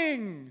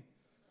coming.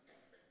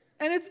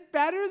 And it's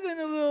better than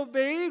a little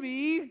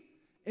baby.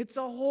 It's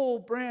a whole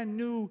brand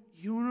new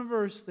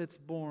universe that's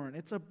born.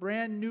 It's a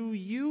brand new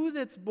you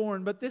that's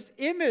born. But this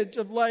image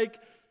of like,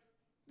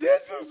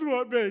 this is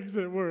what makes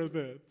it worth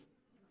it.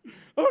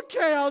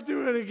 Okay, I'll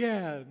do it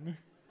again.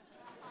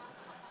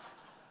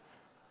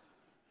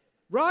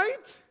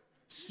 Right?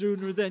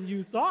 Sooner than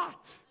you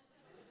thought.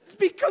 It's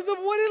because of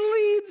what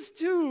it leads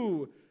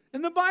to.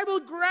 And the Bible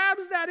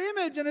grabs that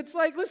image and it's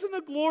like, listen,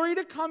 the glory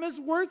to come is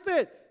worth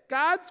it.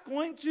 God's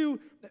going to,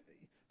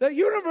 the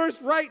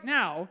universe right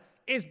now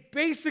is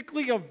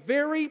basically a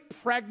very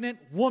pregnant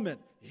woman.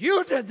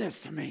 You did this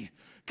to me.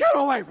 Get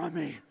away from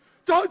me.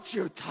 Don't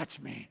you touch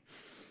me.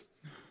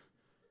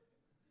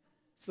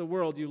 It's the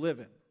world you live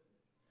in.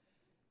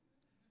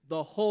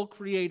 The whole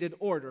created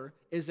order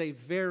is a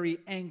very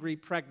angry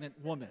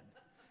pregnant woman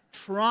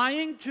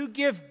trying to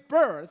give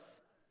birth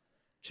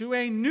to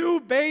a new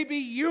baby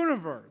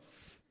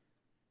universe.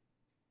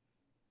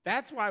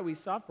 That's why we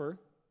suffer.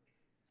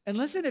 And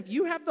listen, if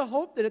you have the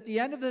hope that at the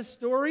end of this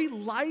story,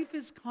 life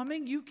is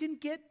coming, you can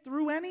get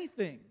through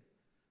anything.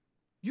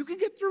 You can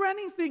get through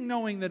anything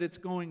knowing that it's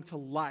going to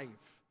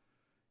life.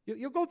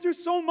 You'll go through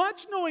so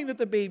much knowing that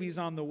the baby's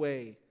on the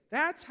way.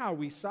 That's how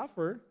we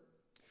suffer.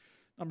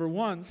 Number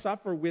one,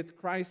 suffer with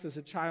Christ as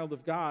a child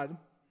of God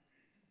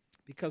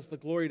because the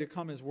glory to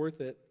come is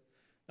worth it.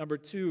 Number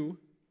two,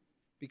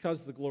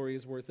 because the glory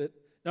is worth it.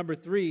 Number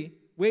three,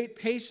 wait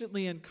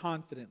patiently and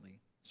confidently.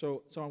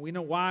 So we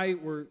know why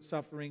we're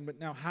suffering, but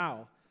now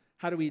how?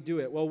 How do we do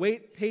it? Well,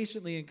 wait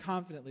patiently and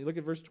confidently. Look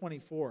at verse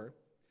 24.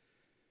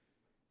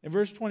 In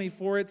verse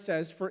 24 it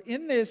says, "For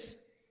in this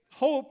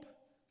hope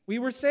we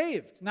were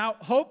saved." Now,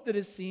 hope that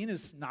is seen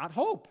is not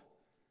hope.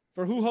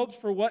 For who hopes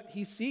for what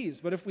he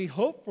sees? But if we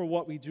hope for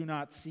what we do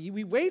not see,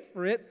 we wait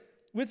for it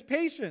with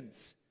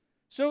patience.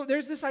 So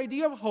there's this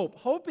idea of hope.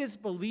 Hope is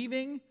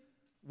believing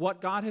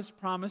what God has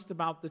promised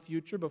about the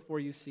future before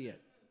you see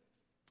it.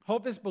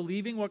 Hope is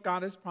believing what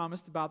God has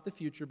promised about the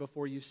future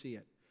before you see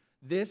it.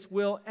 This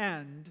will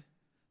end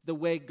the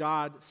way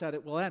God said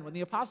it will end. When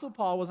the Apostle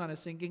Paul was on a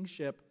sinking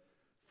ship,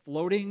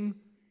 floating,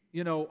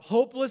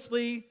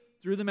 hopelessly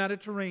through the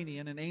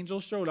Mediterranean, an angel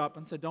showed up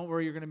and said, "Don't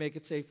worry, you're going to make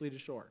it safely to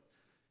shore."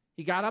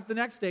 He got up the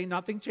next day,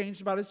 nothing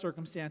changed about his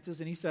circumstances,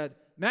 and he said,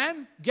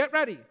 "Men, get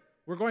ready.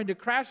 We're going to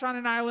crash on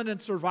an island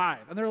and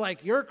survive. And they're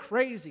like, you're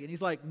crazy. And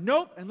he's like,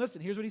 nope. And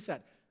listen, here's what he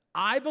said.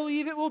 I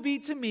believe it will be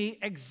to me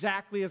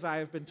exactly as I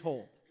have been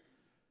told.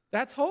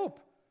 That's hope.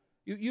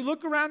 You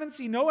look around and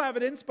see no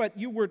evidence, but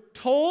you were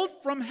told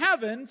from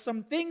heaven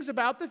some things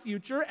about the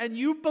future, and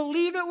you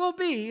believe it will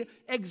be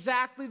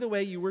exactly the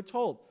way you were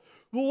told.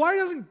 Well, why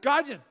doesn't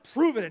God just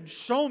prove it and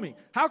show me?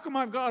 How come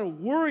I've got to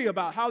worry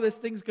about how this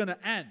thing's going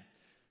to end?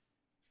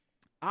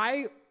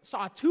 I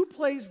saw 2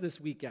 plays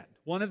this weekend.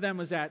 One of them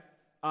was at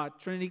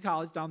Trinity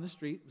College down the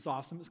street. It was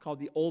awesome. It's called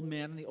The Old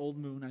Man and the Old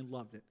Moon. I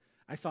loved it.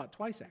 I saw it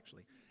twice,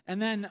 actually. And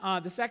then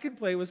the second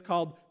play was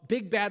called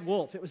Big Bad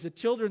Wolf. It was a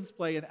children's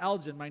play in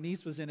Elgin. My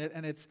niece was in it,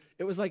 and it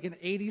was like an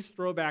 80s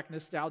throwback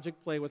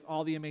nostalgic play with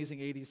all the amazing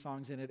 80s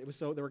songs in it.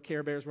 There were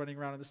Care Bears running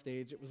around on the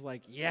stage. It was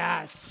like,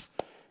 yes!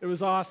 It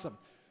was awesome.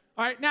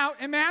 All right, now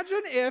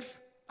imagine if,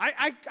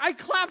 I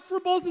clapped for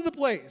both of the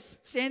plays,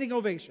 standing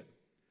ovation.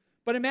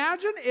 But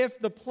imagine if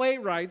the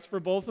playwrights for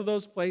both of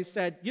those plays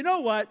said, you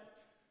know what?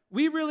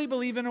 We really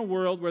believe in a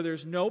world where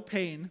there's no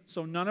pain,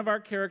 so none of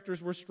our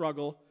characters will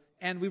struggle,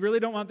 and we really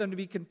don't want them to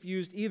be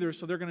confused either,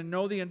 so they're going to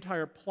know the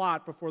entire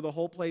plot before the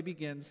whole play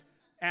begins,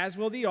 as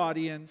will the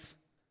audience.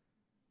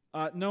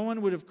 No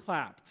one would have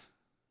clapped.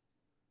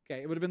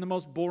 Okay, it would have been the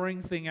most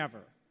boring thing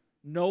ever.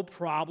 No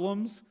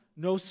problems,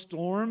 no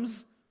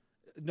storms,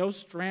 no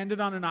stranded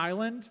on an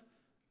island,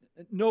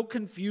 no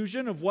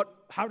confusion of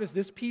how does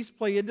this piece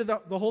play into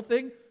the whole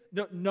thing?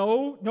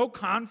 No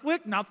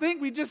conflict,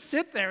 nothing. We just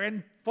sit there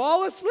and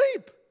fall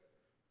asleep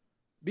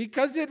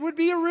because it would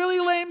be a really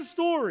lame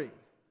story.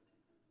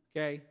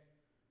 Okay?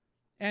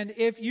 And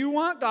if you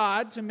want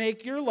God to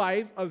make your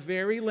life a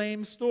very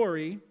lame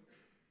story,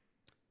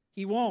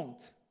 He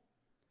won't.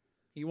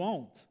 He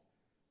won't.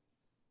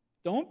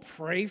 Don't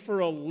pray for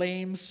a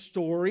lame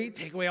story.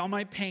 Take away all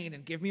my pain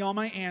and give me all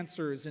my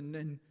answers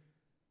and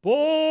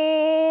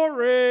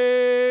boring.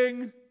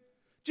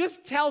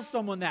 Just tell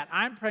someone that.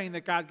 I'm praying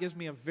that God gives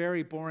me a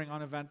very boring,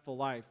 uneventful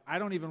life. I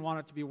don't even want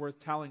it to be worth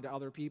telling to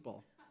other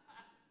people.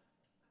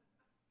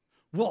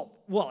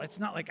 Well, it's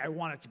not like I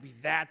want it to be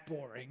that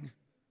boring.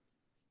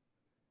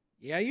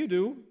 Yeah, you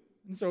do,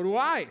 and so do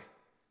I.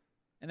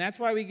 And that's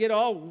why we get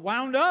all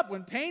wound up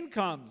when pain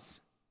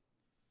comes.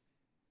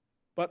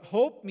 But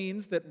hope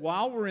means that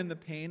while we're in the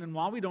pain and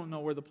while we don't know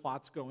where the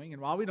plot's going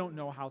and while we don't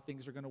know how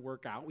things are going to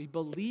work out, we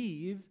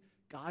believe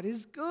God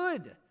is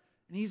good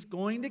and He's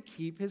going to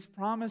keep His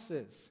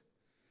promises.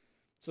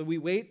 So we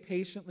wait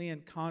patiently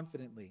and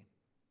confidently.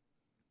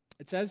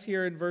 It says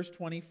here in verse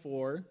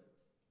 24,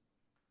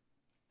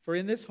 for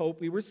in this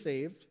hope we were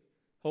saved.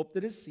 Hope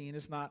that is seen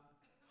is not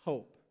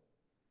hope.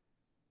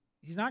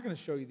 He's not going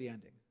to show you the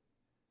ending.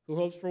 Who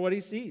hopes for what he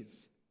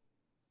sees?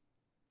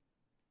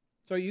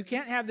 So you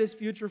can't have this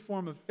future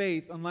form of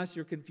faith unless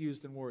you're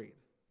confused and worried.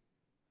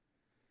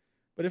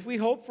 But if we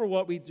hope for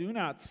what we do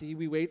not see,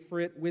 we wait for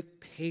it with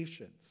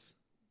patience.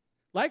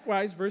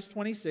 Likewise, verse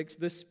 26,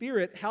 the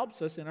Spirit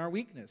helps us in our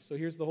weakness. So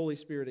here's the Holy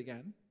Spirit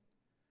again.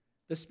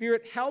 The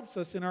Spirit helps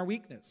us in our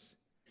weakness.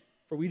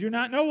 For we do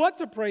not know what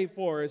to pray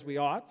for as we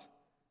ought,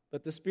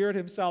 but the Spirit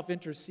Himself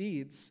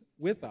intercedes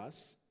with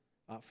us,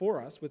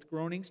 for us, with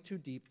groanings too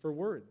deep for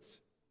words.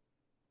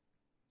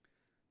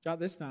 Jot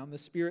this down. The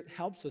Spirit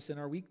helps us in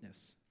our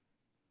weakness.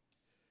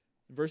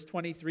 In verse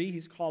 23,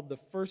 He's called the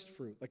first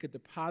fruit, like a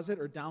deposit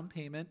or down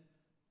payment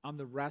on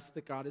the rest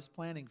that God is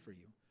planning for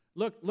you.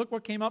 Look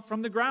what came up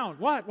from the ground.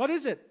 What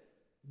is it?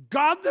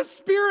 God the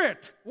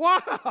Spirit.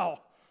 Wow.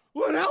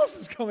 What else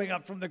is coming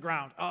up from the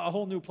ground? A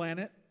whole new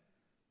planet.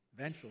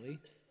 Eventually.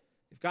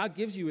 If God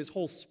gives you His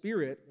whole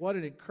Spirit, what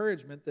an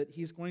encouragement that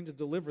He's going to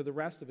deliver the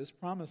rest of His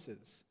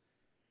promises.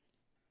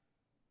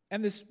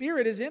 And the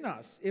Spirit is in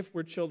us if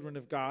we're children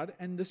of God,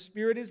 and the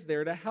Spirit is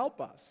there to help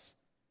us.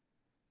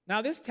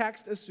 Now, this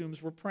text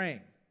assumes we're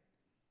praying.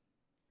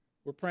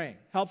 We're praying.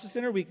 Helps us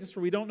in our weakness, for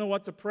we don't know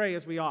what to pray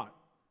as we ought.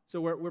 So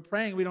we're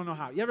praying, we don't know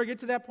how. You ever get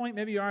to that point?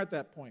 Maybe you are at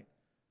that point.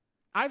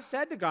 I've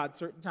said to God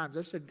certain times,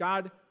 I've said,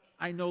 God,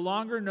 I no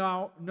longer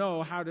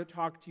know how to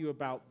talk to you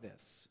about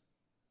this.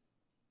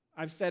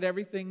 I've said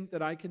everything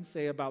that I can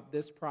say about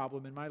this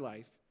problem in my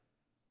life.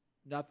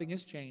 Nothing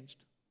has changed.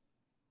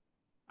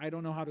 I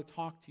don't know how to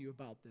talk to you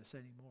about this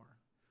anymore.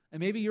 And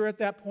maybe you're at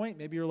that point.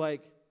 Maybe you're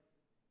like,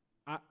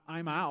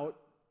 I'm out.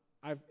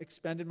 I've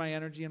expended my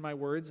energy and my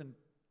words and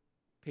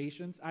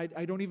patience. I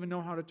don't even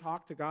know how to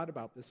talk to God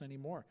about this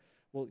anymore.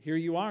 Well, here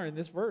you are in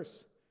this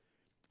verse.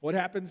 What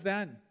happens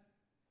then?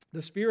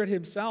 The Spirit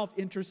Himself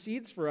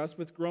intercedes for us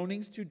with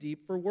groanings too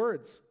deep for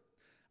words.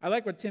 I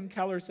like what Tim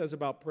Keller says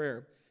about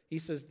prayer. He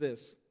says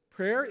this,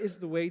 prayer is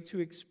the way to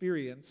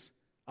experience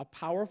a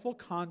powerful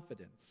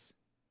confidence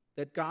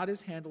that God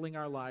is handling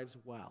our lives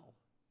well,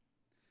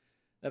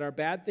 that our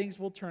bad things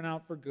will turn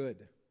out for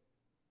good.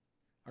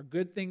 Our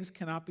good things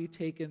cannot be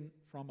taken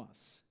from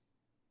us,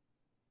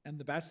 and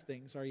the best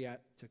things are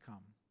yet to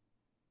come.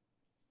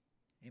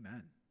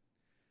 Amen.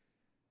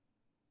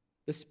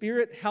 The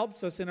Spirit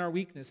helps us in our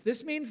weakness.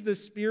 This means the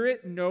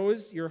Spirit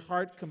knows your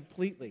heart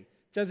completely.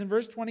 It says in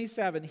verse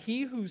 27,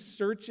 He who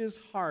searches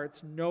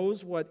hearts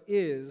knows what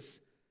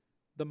is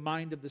the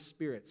mind of the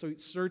Spirit. So it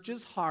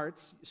searches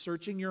hearts,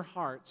 searching your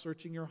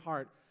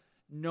heart,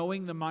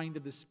 knowing the mind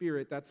of the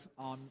Spirit. That's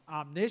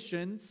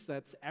omniscience.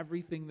 That's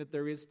everything that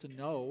there is to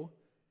know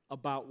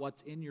about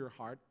what's in your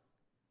heart.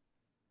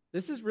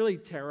 This is really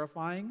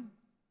terrifying,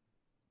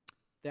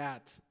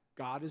 that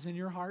God is in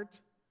your heart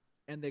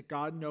and that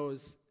God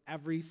knows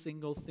every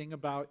single thing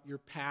about your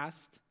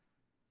past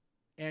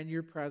and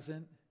your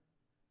present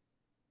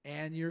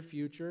and your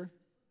future.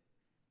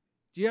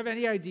 Do you have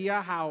any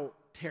idea how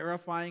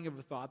terrifying of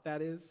a thought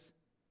that is?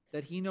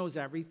 That he knows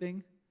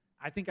everything?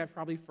 I think I've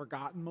probably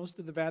forgotten most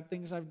of the bad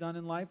things I've done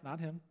in life, not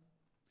him.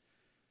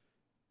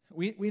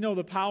 We know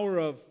the power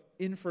of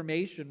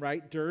information,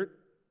 right? Dirt.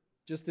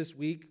 Just this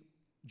week,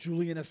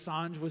 Julian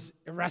Assange was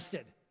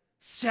arrested.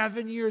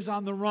 7 years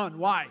on the run.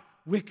 Why?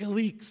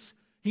 WikiLeaks.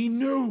 He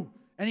knew,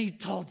 and he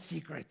told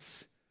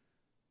secrets.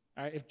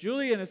 All right, if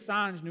Julian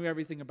Assange knew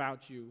everything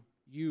about you,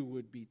 you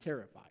would be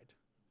terrified.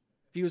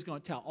 If he was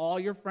going to tell all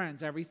your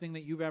friends everything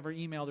that you've ever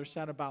emailed or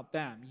said about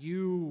them,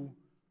 you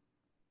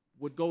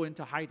would go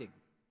into hiding.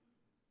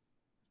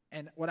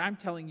 And what I'm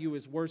telling you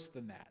is worse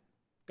than that.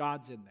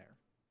 God's in there.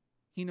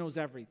 He knows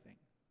everything.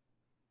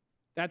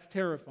 That's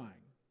terrifying.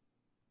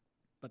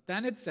 But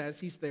then it says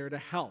he's there to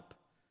help.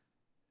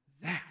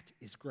 That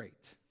is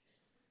great.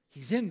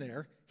 He's in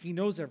there, he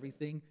knows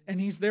everything,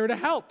 and he's there to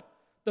help.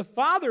 The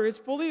Father is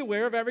fully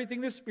aware of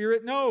everything the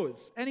Spirit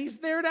knows, and he's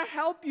there to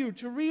help you,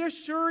 to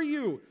reassure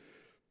you.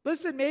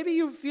 Listen, maybe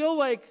you feel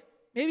like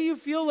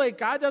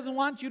God doesn't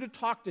want you to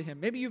talk to him.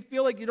 Maybe you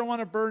feel like you don't want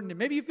to burden him.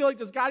 Maybe you feel like,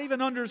 does God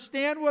even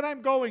understand what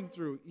I'm going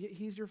through?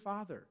 He's your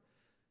Father.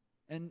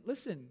 And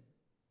listen,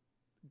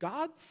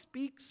 God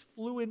speaks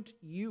fluent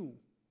you.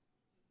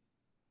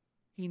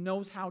 He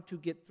knows how to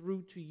get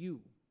through to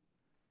you.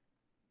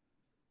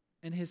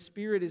 And his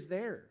Spirit is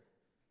there.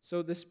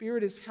 So the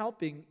Spirit is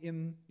helping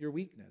in your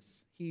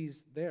weakness.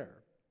 He's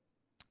there.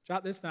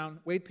 Jot this down.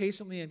 Wait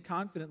patiently and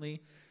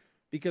confidently,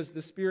 because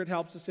the Spirit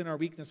helps us in our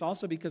weakness.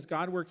 Also because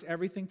God works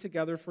everything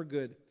together for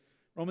good.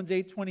 Romans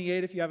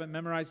 8:28, if you haven't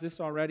memorized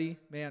this already,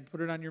 man, put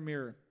it on your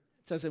mirror.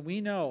 It says that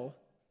we know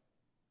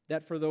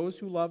that for those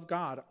who love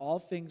God, all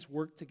things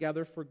work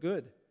together for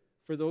good,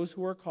 for those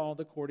who are called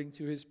according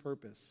to his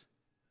purpose.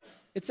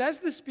 It says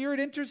the Spirit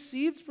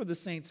intercedes for the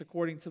saints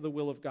according to the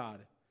will of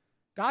God.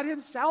 God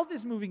himself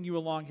is moving you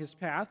along his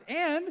path,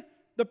 and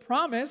the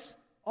promise,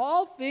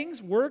 all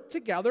things work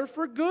together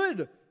for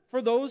good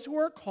for those who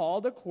are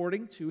called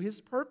according to his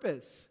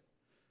purpose.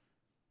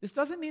 This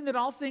doesn't mean that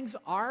all things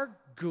are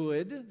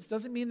good. This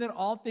doesn't mean that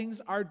all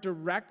things are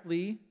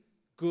directly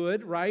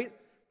good, right?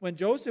 When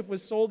Joseph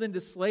was sold into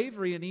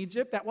slavery in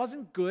Egypt, that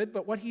wasn't good,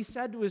 but what he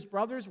said to his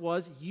brothers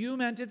was, you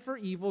meant it for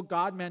evil,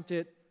 God meant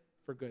it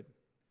for good.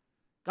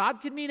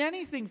 God can mean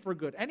anything for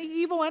good. Any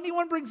evil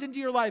anyone brings into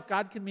your life,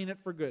 God can mean it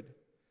for good.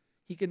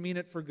 He can mean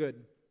it for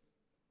good.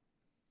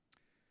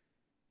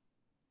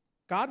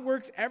 God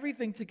works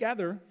everything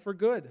together for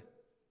good.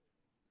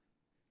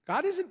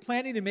 God isn't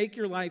planning to make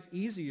your life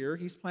easier.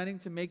 He's planning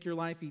to make your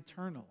life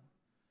eternal.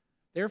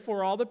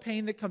 Therefore, all the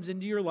pain that comes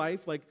into your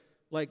life,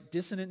 like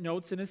dissonant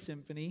notes in a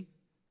symphony,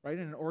 right,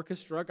 in an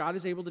orchestra, God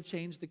is able to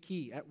change the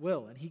key at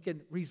will, and he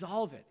can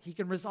resolve it. He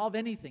can resolve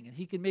anything, and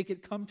he can make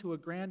it come to a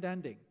grand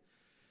ending.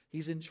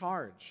 He's in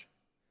charge.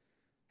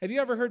 Have you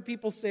ever heard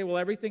people say, well,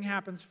 everything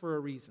happens for a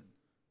reason?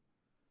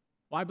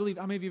 Well,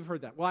 how many of you have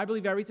heard that? Well, I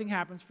believe everything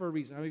happens for a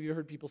reason. How many of you have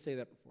heard people say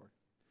that before?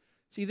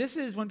 See, this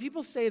is, when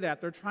people say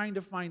that, they're trying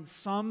to find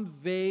some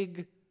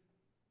vague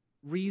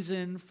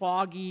reason,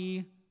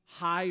 foggy,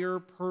 higher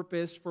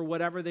purpose for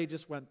whatever they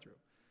just went through.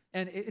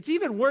 And it's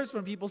even worse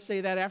when people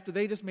say that after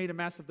they just made a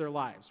mess of their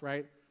lives,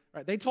 right?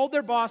 They told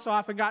their boss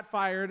off and got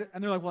fired,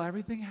 and they're like, well,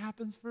 everything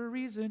happens for a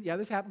reason. Yeah,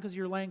 this happened because of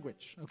your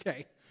language,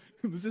 okay?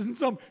 This isn't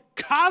some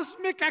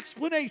cosmic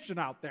explanation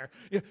out there.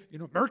 You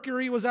know,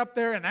 Mercury was up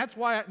there, and that's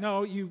why,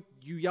 no, you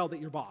yelled at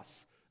your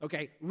boss.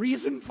 Okay,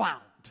 reason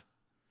found.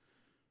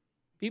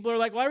 People are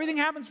like, well, everything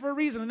happens for a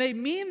reason. And they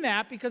mean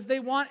that because they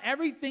want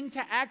everything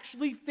to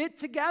actually fit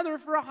together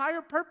for a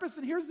higher purpose.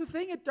 And here's the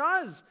thing, it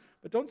does.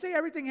 But don't say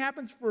everything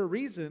happens for a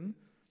reason.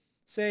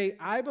 Say,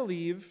 I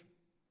believe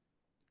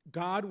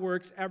God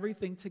works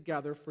everything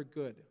together for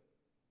good.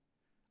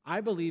 I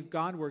believe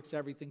God works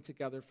everything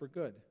together for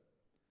good.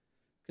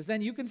 Because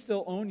then you can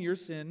still own your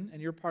sin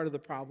and you're part of the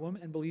problem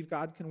and believe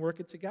God can work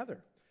it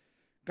together.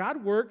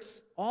 God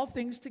works all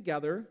things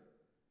together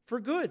for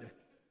good.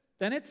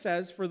 Then it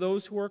says, for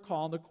those who are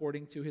called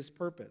according to his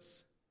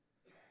purpose.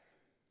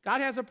 God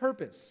has a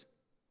purpose,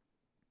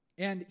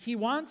 and he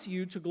wants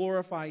you to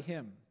glorify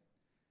him.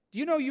 Do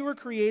you know you were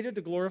created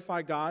to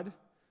glorify God?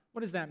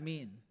 What does that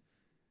mean?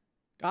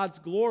 God's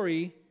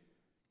glory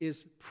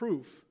is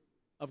proof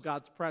of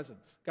God's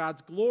presence.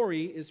 God's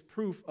glory is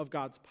proof of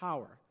God's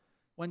power.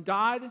 When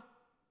God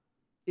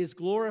is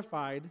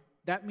glorified,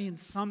 that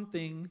means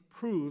something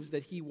proves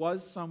that he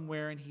was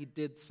somewhere and he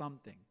did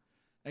something.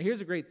 Now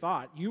here's a great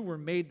thought. You were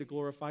made to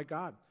glorify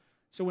God.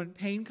 So when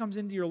pain comes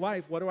into your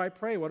life, what do I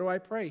pray? What do I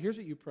pray? Here's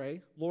what you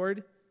pray.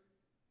 Lord,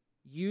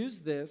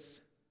 use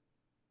this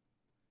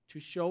to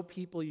show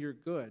people you're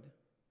good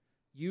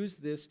Use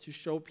this to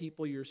show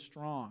people you're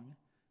strong.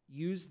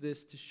 Use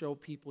this to show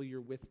people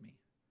you're with me.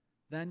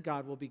 Then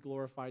God will be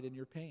glorified in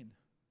your pain.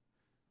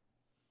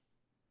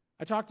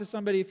 I talked to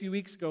somebody a few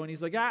weeks ago, and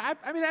he's like,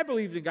 I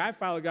believed in God. I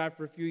followed God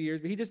for a few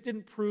years, but he just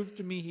didn't prove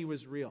to me he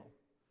was real.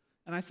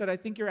 And I said, I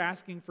think you're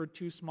asking for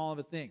too small of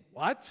a thing.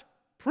 What?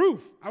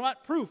 Proof. I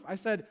want proof. I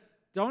said,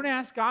 don't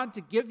ask God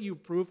to give you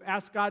proof.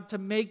 Ask God to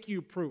make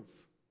you proof.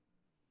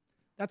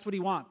 That's what he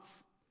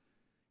wants.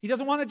 He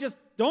doesn't want to just,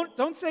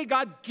 don't say,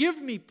 God,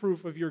 give me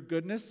proof of your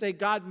goodness. Say,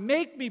 God,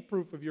 make me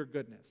proof of your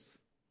goodness.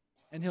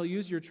 And he'll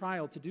use your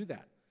trial to do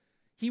that.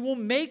 He will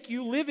make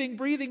you living,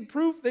 breathing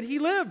proof that he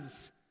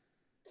lives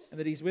and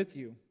that he's with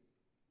you.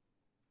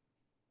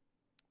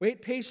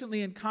 Wait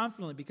patiently and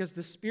confidently because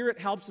the Spirit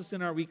helps us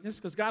in our weakness,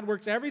 because God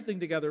works everything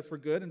together for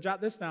good. And jot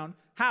this down.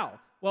 How?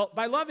 Well,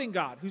 by loving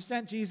God, who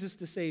sent Jesus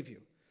to save you.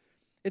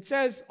 It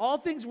says, all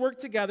things work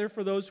together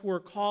for those who are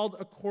called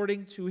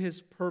according to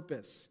his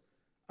purpose.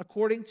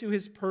 According to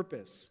his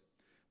purpose.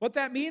 What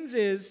that means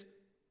is,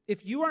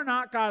 if you are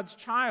not God's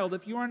child,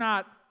 if you are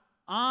not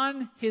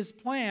on his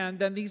plan,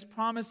 then these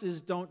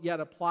promises don't yet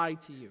apply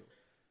to you.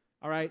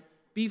 All right?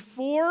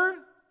 Before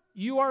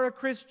you are a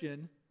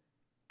Christian,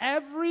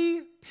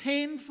 every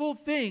painful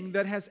thing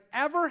that has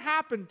ever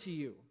happened to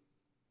you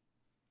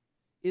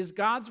is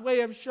God's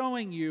way of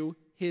showing you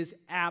his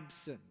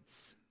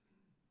absence.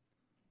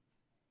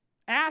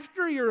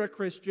 After you're a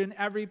Christian,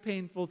 every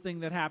painful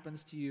thing that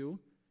happens to you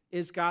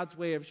is God's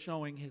way of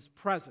showing his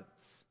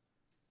presence.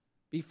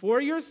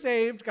 Before you're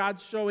saved,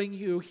 God's showing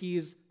you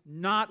he's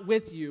not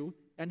with you,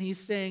 and he's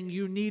saying,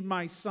 you need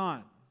my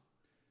son.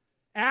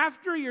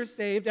 After you're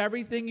saved,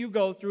 everything you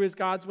go through is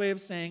God's way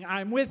of saying,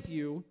 I'm with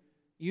you,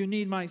 you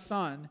need my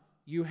son,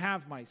 you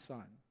have my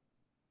son.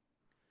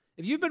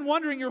 If you've been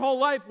wondering your whole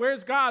life,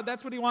 where's God?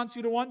 That's what he wants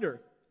you to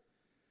wonder.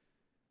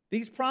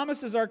 These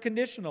promises are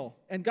conditional,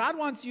 and God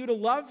wants you to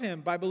love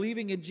him by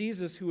believing in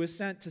Jesus who was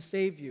sent to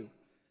save you.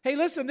 Hey,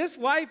 listen, this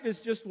life is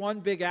just one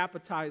big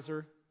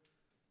appetizer.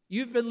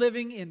 You've been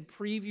living in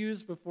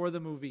previews before the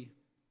movie.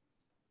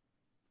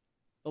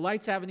 The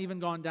lights haven't even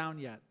gone down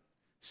yet.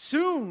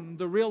 Soon,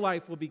 the real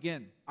life will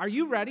begin. Are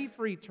you ready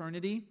for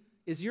eternity?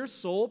 Is your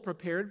soul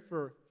prepared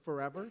for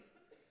forever?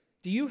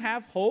 Do you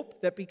have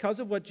hope that because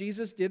of what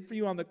Jesus did for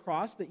you on the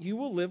cross, that you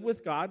will live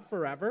with God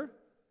forever?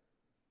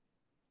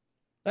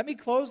 Let me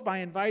close by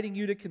inviting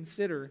you to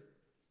consider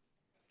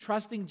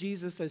trusting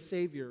Jesus as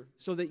Savior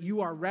so that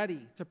you are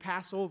ready to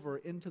pass over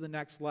into the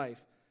next life.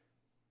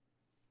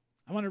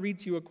 I want to read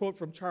to you a quote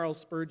from Charles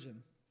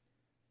Spurgeon,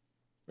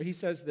 where he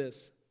says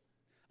this: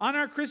 on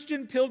our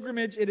Christian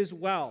pilgrimage, it is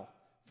well,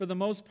 for the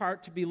most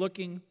part, to be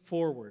looking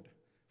forward.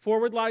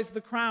 Forward lies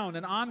the crown,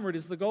 and onward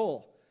is the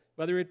goal,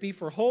 whether it be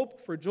for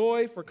hope, for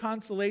joy, for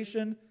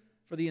consolation,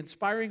 for the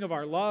inspiring of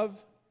our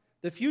love.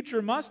 The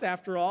future must,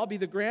 after all, be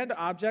the grand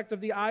object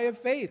of the eye of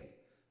faith.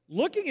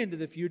 Looking into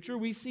the future,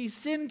 we see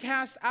sin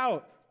cast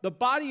out, the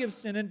body of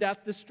sin and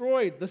death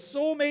destroyed, the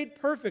soul made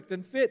perfect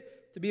and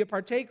fit to be a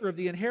partaker of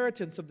the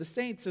inheritance of the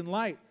saints in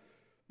light.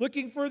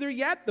 Looking further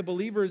yet, the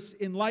believer's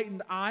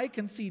enlightened eye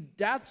can see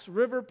death's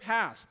river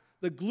passed,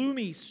 the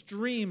gloomy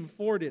stream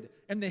forded,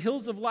 and the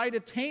hills of light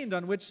attained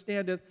on which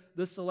standeth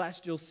the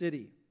celestial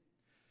city.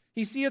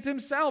 He seeth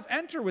himself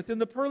enter within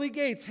the pearly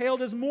gates,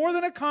 hailed as more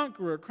than a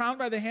conqueror, crowned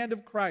by the hand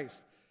of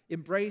Christ,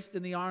 embraced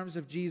in the arms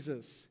of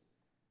Jesus,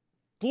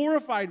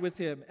 glorified with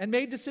him, and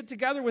made to sit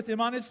together with him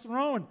on his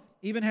throne,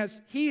 even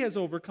as he has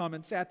overcome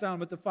and sat down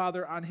with the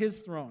Father on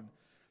his throne.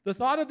 The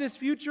thought of this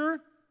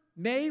future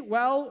may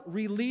well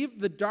relieve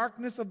the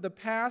darkness of the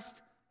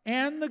past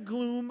and the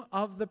gloom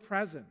of the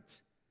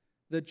present.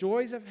 The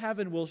joys of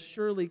heaven will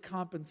surely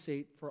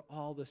compensate for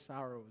all the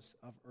sorrows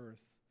of earth.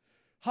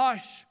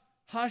 Hush,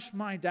 hush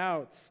my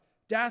doubts.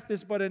 Death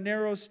is but a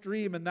narrow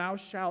stream, and thou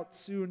shalt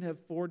soon have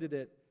forded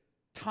it.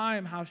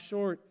 Time, how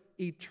short.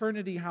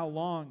 Eternity, how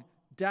long.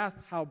 Death,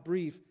 how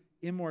brief.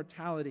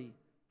 Immortality,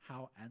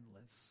 how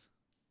endless.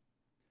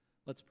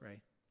 Let's pray.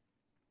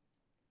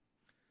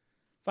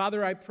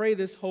 Father, I pray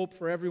this hope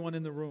for everyone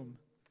in the room,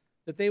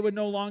 that they would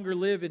no longer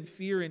live in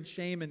fear and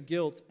shame and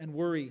guilt and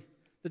worry,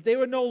 that they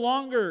would no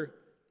longer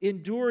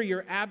endure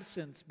your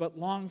absence, but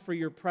long for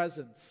your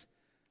presence.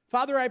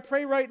 Father, I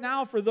pray right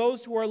now for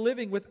those who are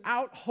living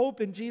without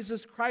hope in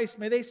Jesus Christ.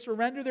 May they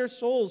surrender their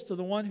souls to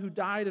the one who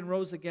died and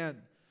rose again.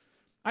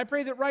 I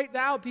pray that right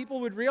now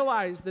people would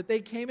realize that they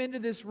came into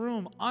this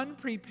room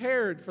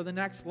unprepared for the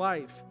next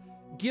life,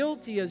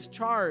 guilty as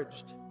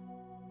charged,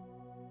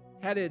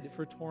 headed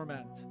for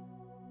torment.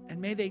 And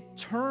may they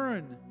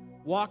turn,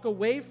 walk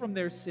away from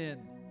their sin,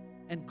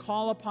 and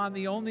call upon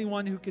the only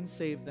one who can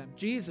save them,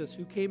 Jesus,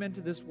 who came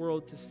into this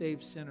world to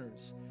save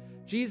sinners.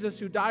 Jesus,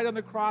 who died on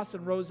the cross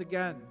and rose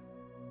again.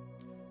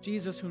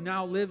 Jesus, who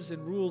now lives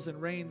and rules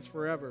and reigns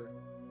forever.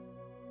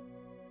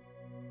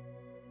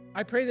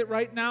 I pray that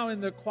right now in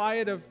the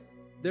quiet of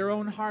their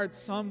own hearts,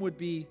 some would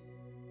be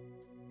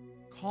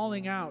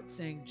calling out,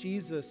 saying,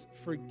 Jesus,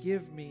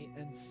 forgive me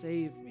and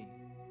save me.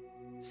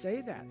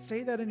 Say that.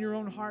 Say that in your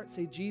own heart.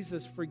 Say,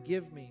 Jesus,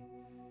 forgive me.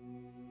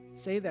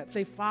 Say that.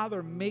 Say,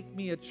 Father, make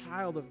me a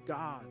child of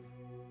God.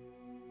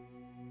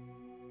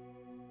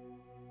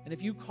 And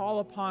if you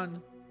call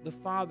upon the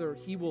Father,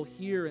 He will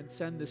hear and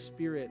send the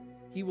Spirit.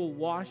 He will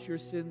wash your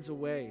sins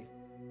away.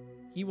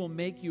 He will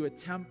make you a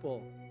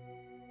temple,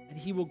 and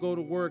He will go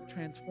to work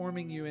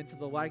transforming you into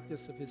the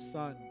likeness of His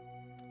Son.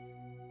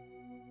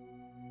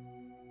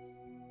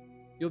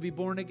 You'll be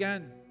born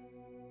again.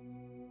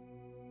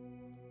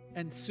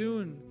 And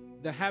soon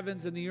the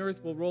heavens and the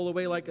earth will roll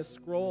away like a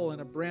scroll, and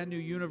a brand new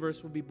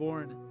universe will be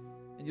born.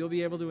 And you'll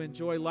be able to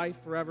enjoy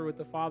life forever with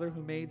the Father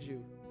who made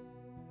you.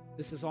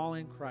 This is all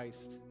in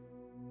Christ.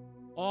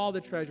 All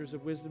the treasures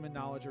of wisdom and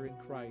knowledge are in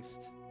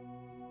Christ.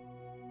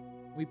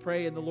 We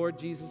pray in the Lord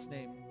Jesus'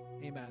 name.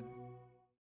 Amen.